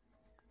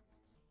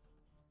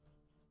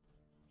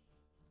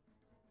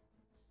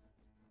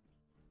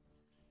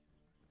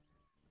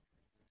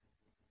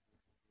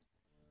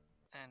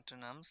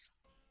 Antonyms: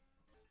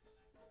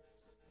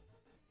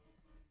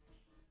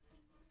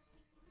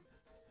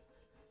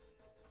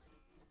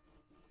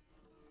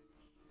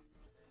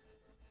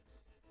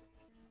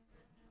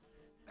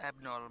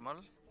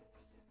 abnormal,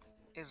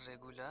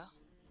 irregular,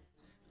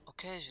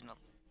 occasional.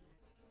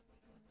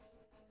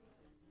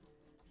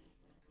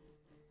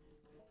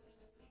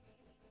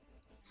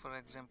 For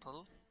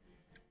example,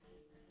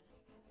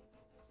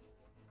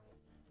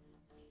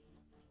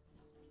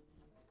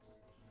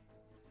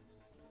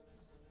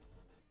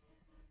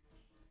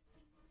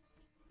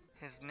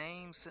 his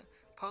name's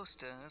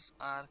posters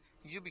are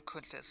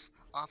ubiquitous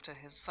after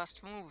his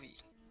first movie.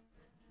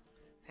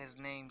 His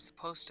name's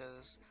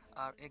posters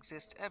are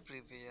exist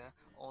everywhere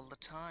all the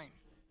time.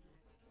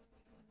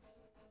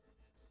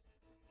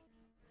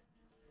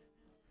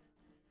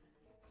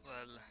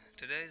 Well,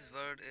 today's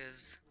word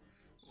is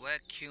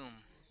vacuum.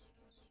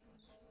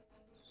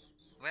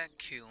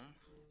 Vacuum.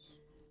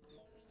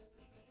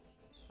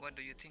 What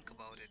do you think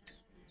about it?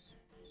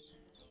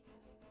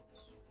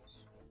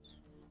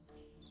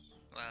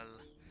 Well,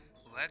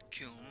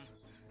 vacuum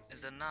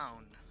is a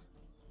noun.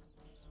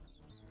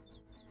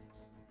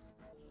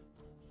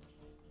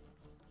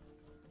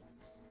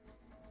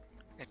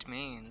 It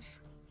means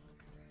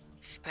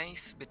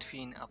space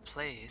between a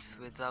place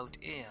without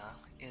air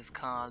is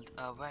called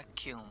a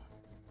vacuum.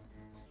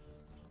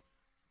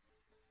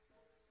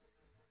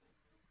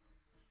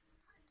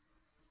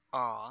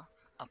 Or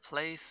a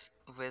place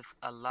with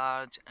a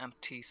large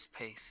empty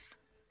space.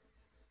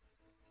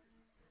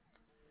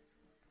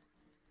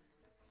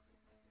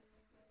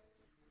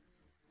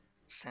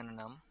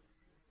 Synonym: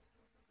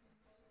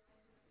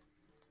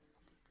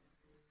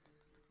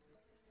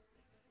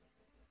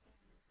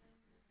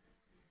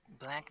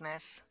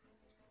 blankness,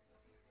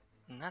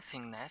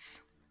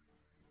 nothingness,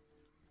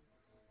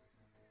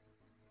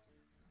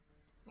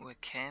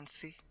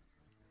 vacancy,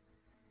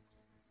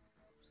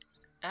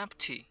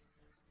 empty,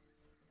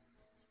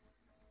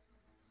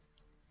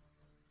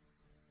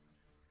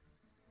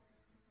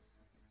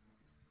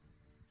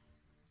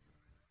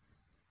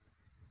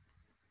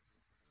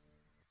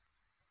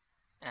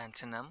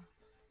 antonym,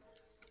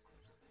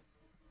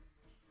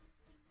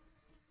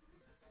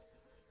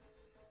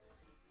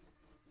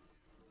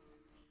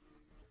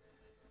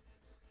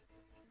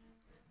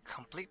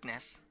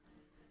 completeness,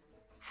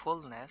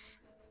 fullness,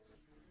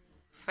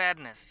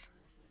 fairness.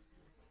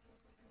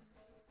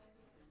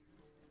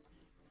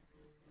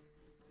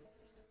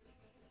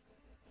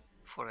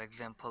 For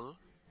example,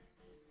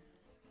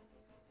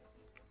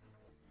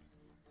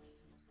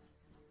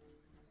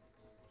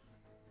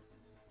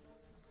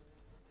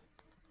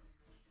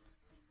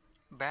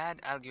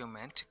 bad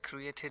argument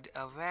created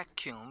a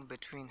vacuum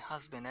between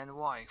husband and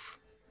wife.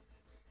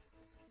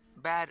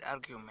 Bad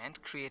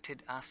argument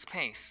created a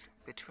space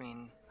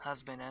between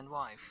husband and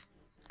wife.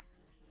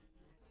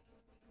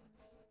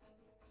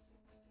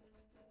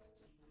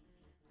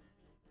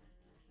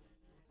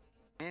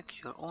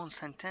 Make your own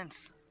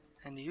sentence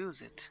and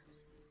use it.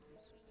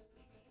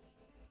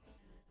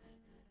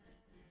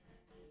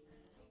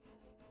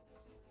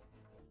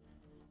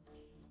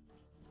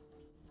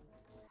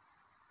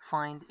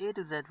 Find A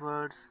to Z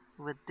words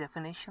with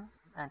definition,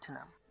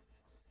 antonym.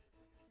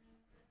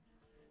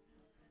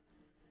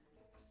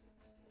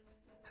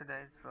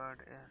 Today's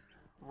word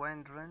is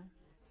wandering.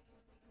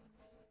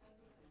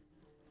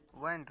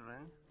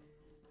 Wandering.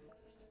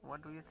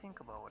 What do you think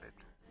about it?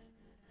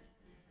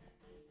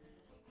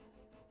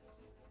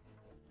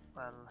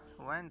 Well,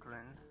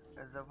 wandering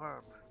is a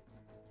verb.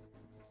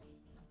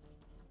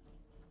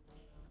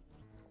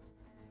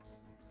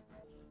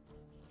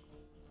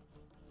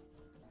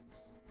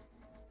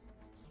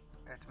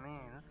 It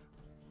means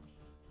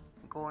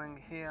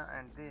going here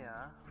and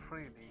there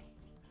freely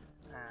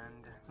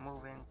and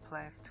moving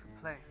place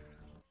to place.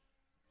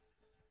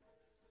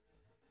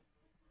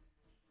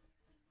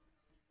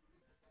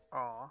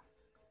 Or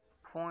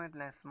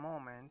pointless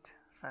movement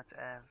such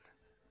as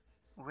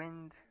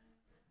wind,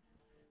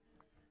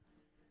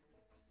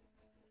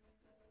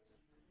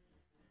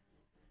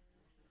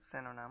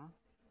 synonym,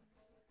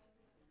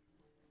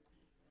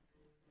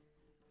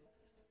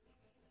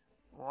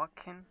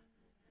 walking,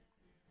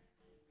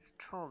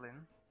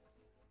 strolling,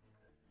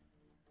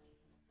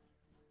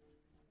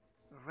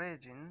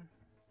 raging,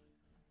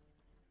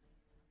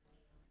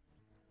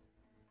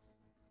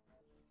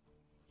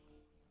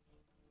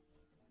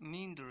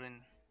 meandering.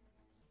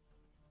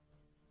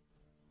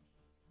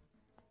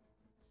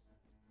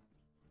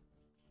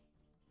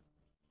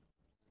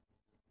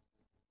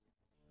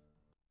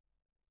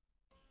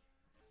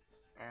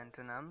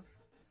 Antonyms: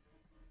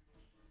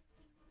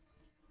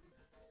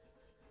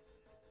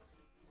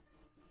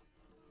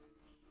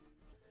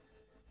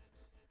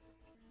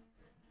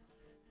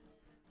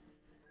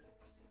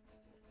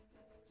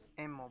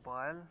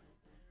 immobile,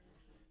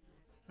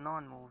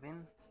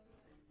 non-moving,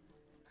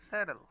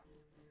 settle.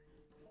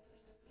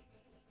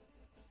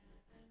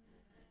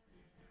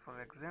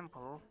 For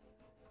example,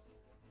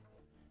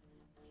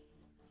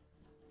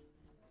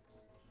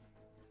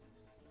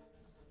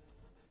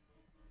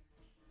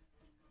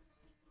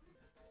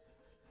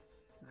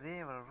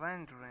 they were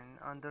wandering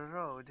on the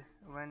road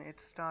when it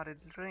started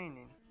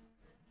raining.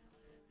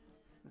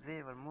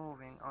 They were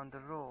moving on the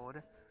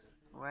road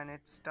when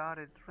it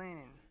started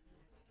raining.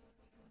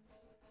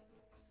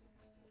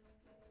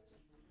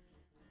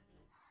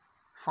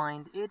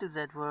 Find A to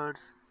Z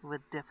words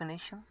with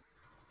definition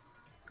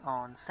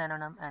on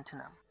synonym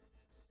antonym.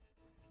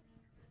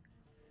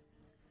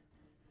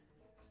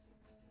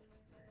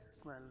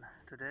 Well,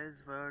 today's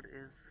word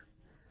is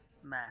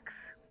max.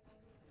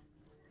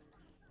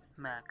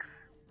 Max.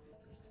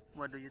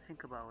 What do you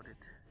think about it?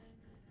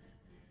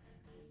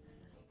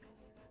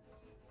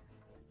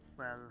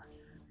 Well,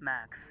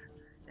 max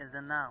is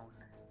a noun.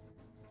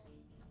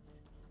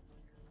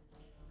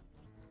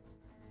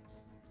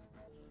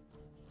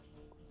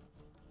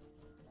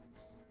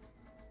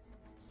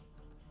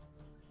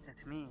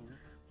 It means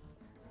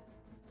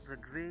the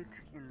great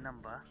in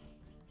number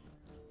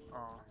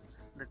or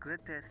the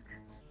greatest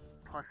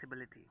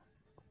possibility,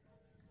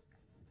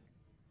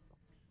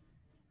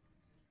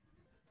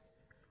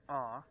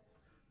 or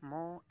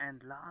more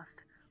and last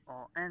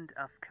or end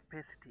of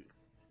capacity.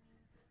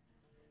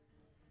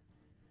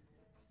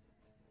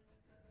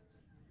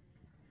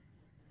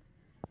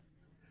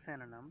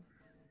 Synonyms: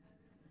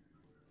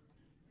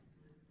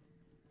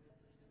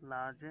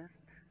 largest,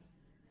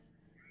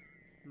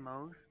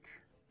 most,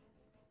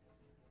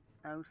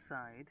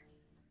 outside,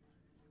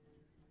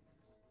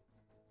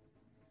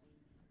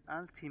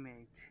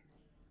 ultimate.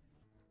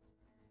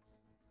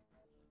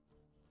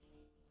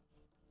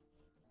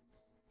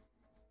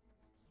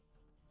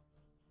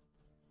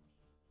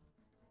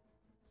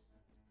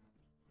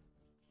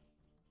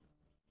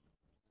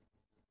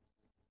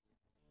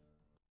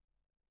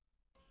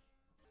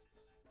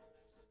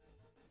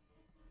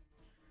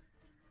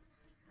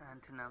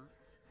 Antonym,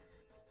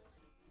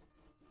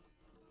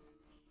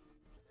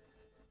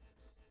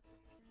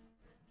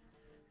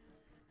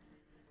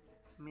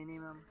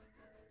 minimum,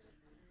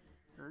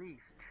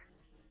 least.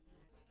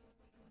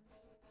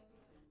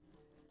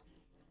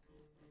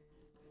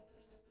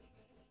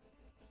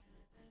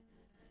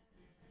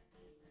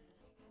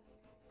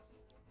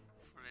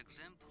 For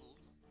example,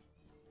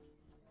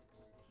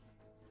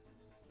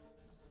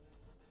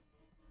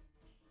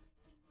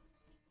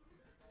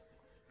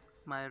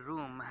 my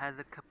room has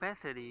a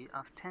capacity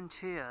of 10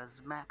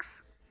 chairs max.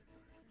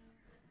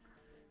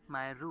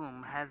 My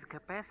room has a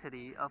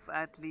capacity of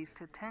at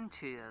least 10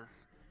 chairs.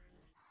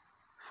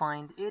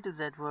 Find A to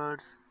Z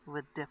words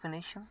with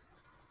definition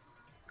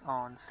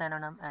on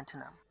synonym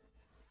antonym.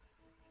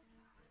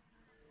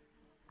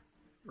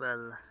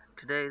 Well,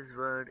 today's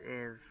word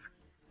is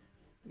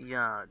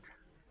yard.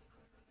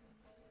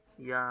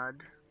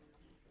 Yard.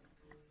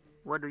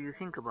 What do you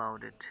think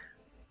about it?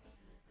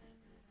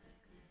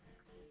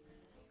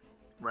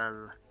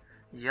 Well,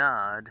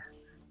 yard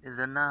is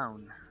a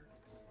noun.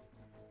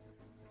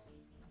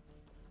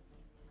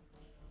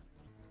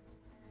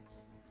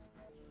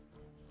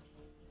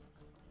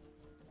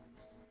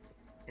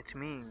 It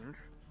means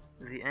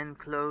the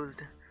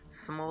enclosed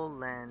small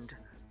land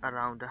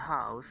around a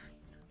house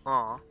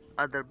or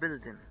other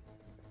building.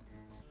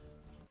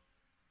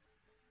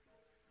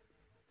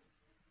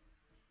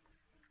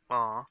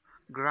 Or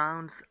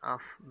grounds of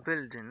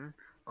building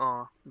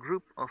or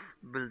group of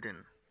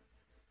building.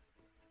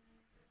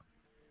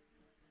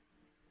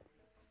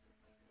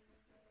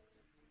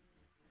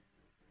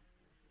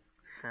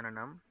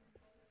 Synonym: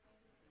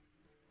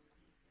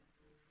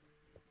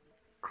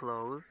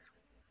 close,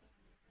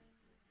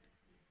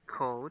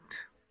 coat,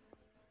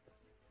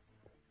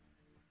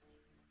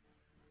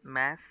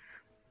 mass,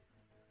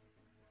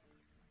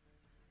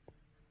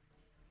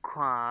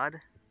 quad,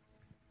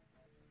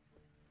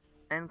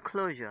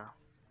 enclosure.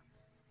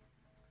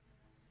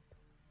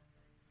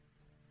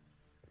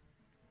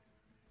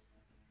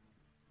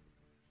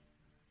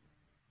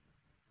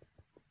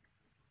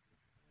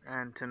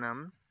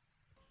 Antonym: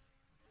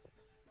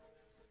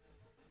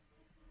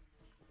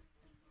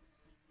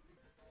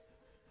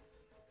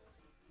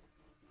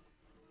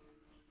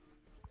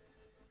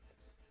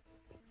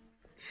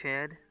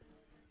 shed,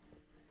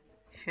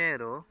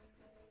 shadow,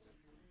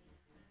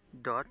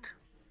 dot,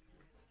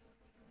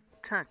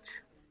 touch.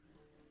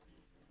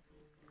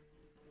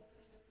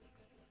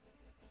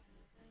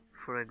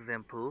 For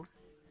example,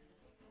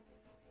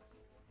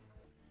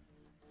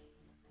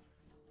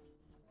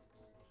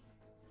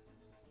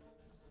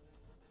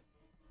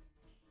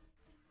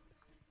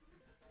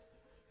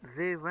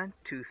 they went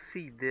to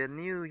see their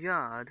new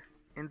yard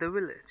in the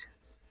village.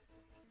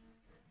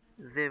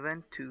 They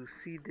went to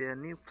see their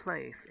new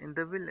place in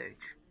the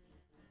village.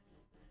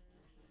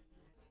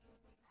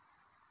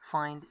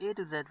 Find A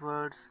to Z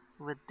words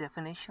with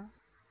definition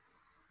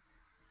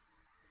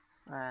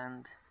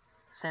and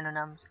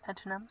synonyms,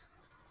 antonyms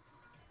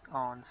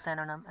on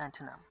synonym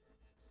antonym.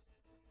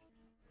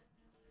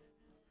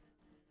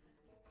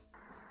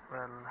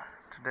 Well,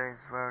 today's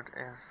word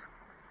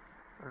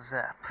is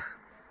zap.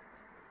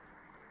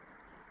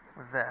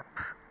 Zap.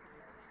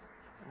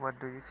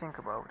 What do you think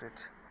about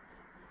it?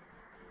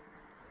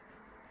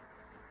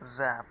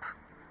 Zap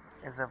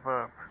is a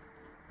verb.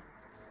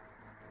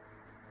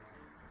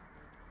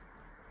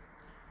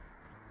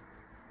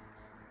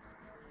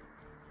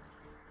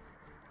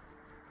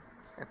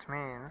 It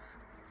means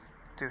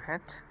to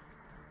hit,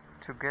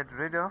 to get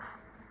rid of,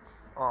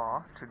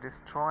 or to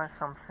destroy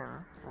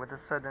something with a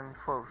sudden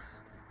force,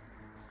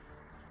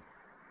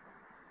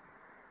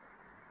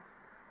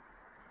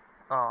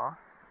 or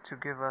to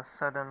give a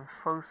sudden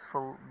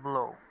forceful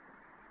blow.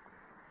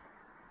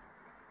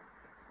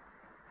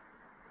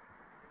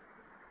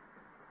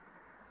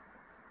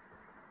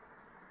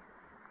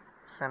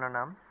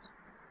 Synonyms: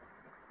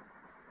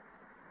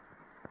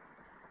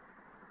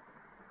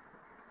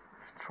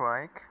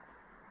 strike,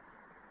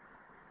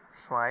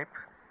 swipe,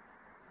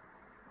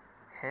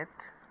 hit,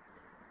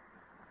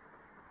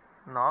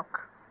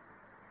 knock,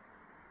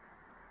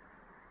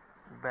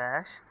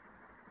 bash,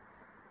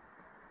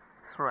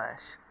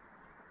 thrash.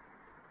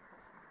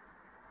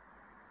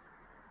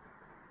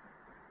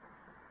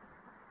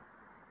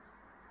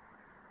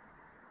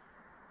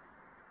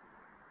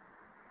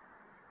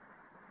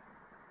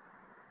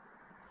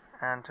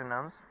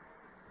 Antonyms: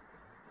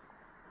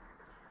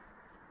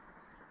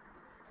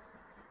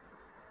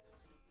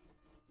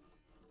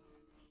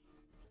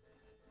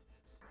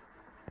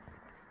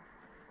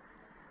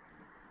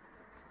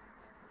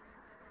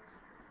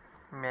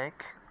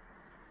 make,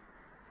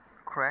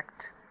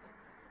 correct,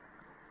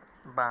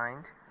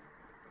 bind,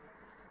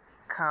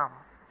 come.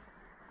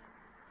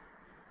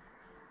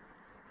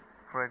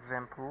 For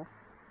example,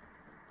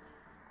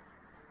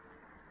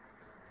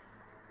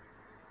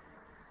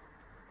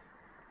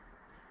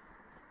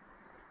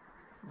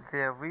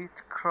 their wheat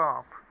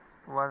crop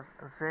was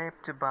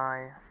zapped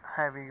by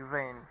heavy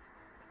rain.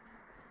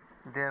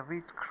 Their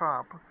wheat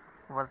crop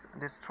was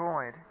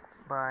destroyed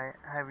by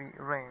heavy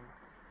rain.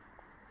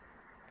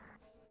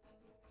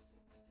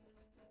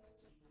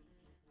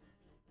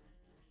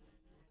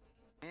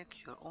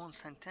 Make your own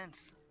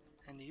sentence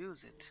and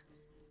use it.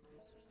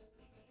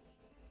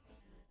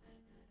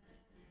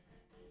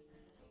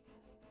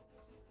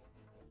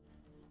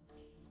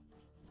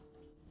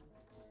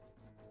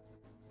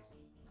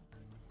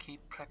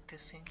 Keep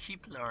practicing,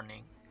 keep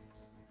learning.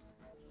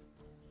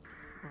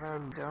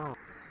 Well done.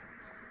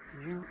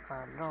 You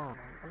are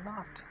learning a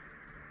lot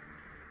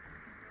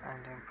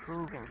and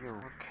improving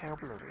your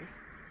vocabulary.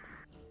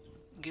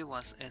 Give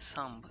us a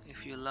thumb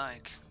if you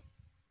like.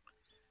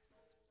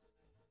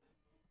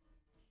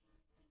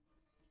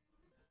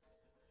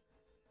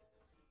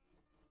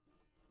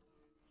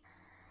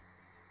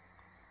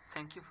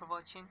 Thank you for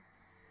watching.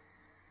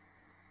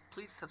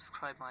 Please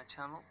subscribe my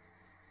channel.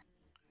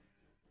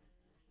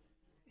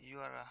 You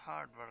are a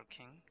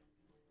hardworking.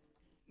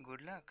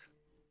 Good luck.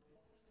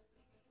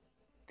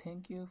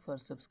 Thank you for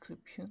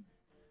subscription.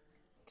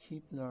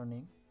 Keep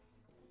learning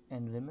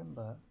and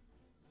remember,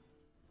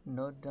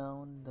 note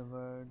down the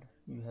word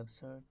you have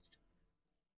searched.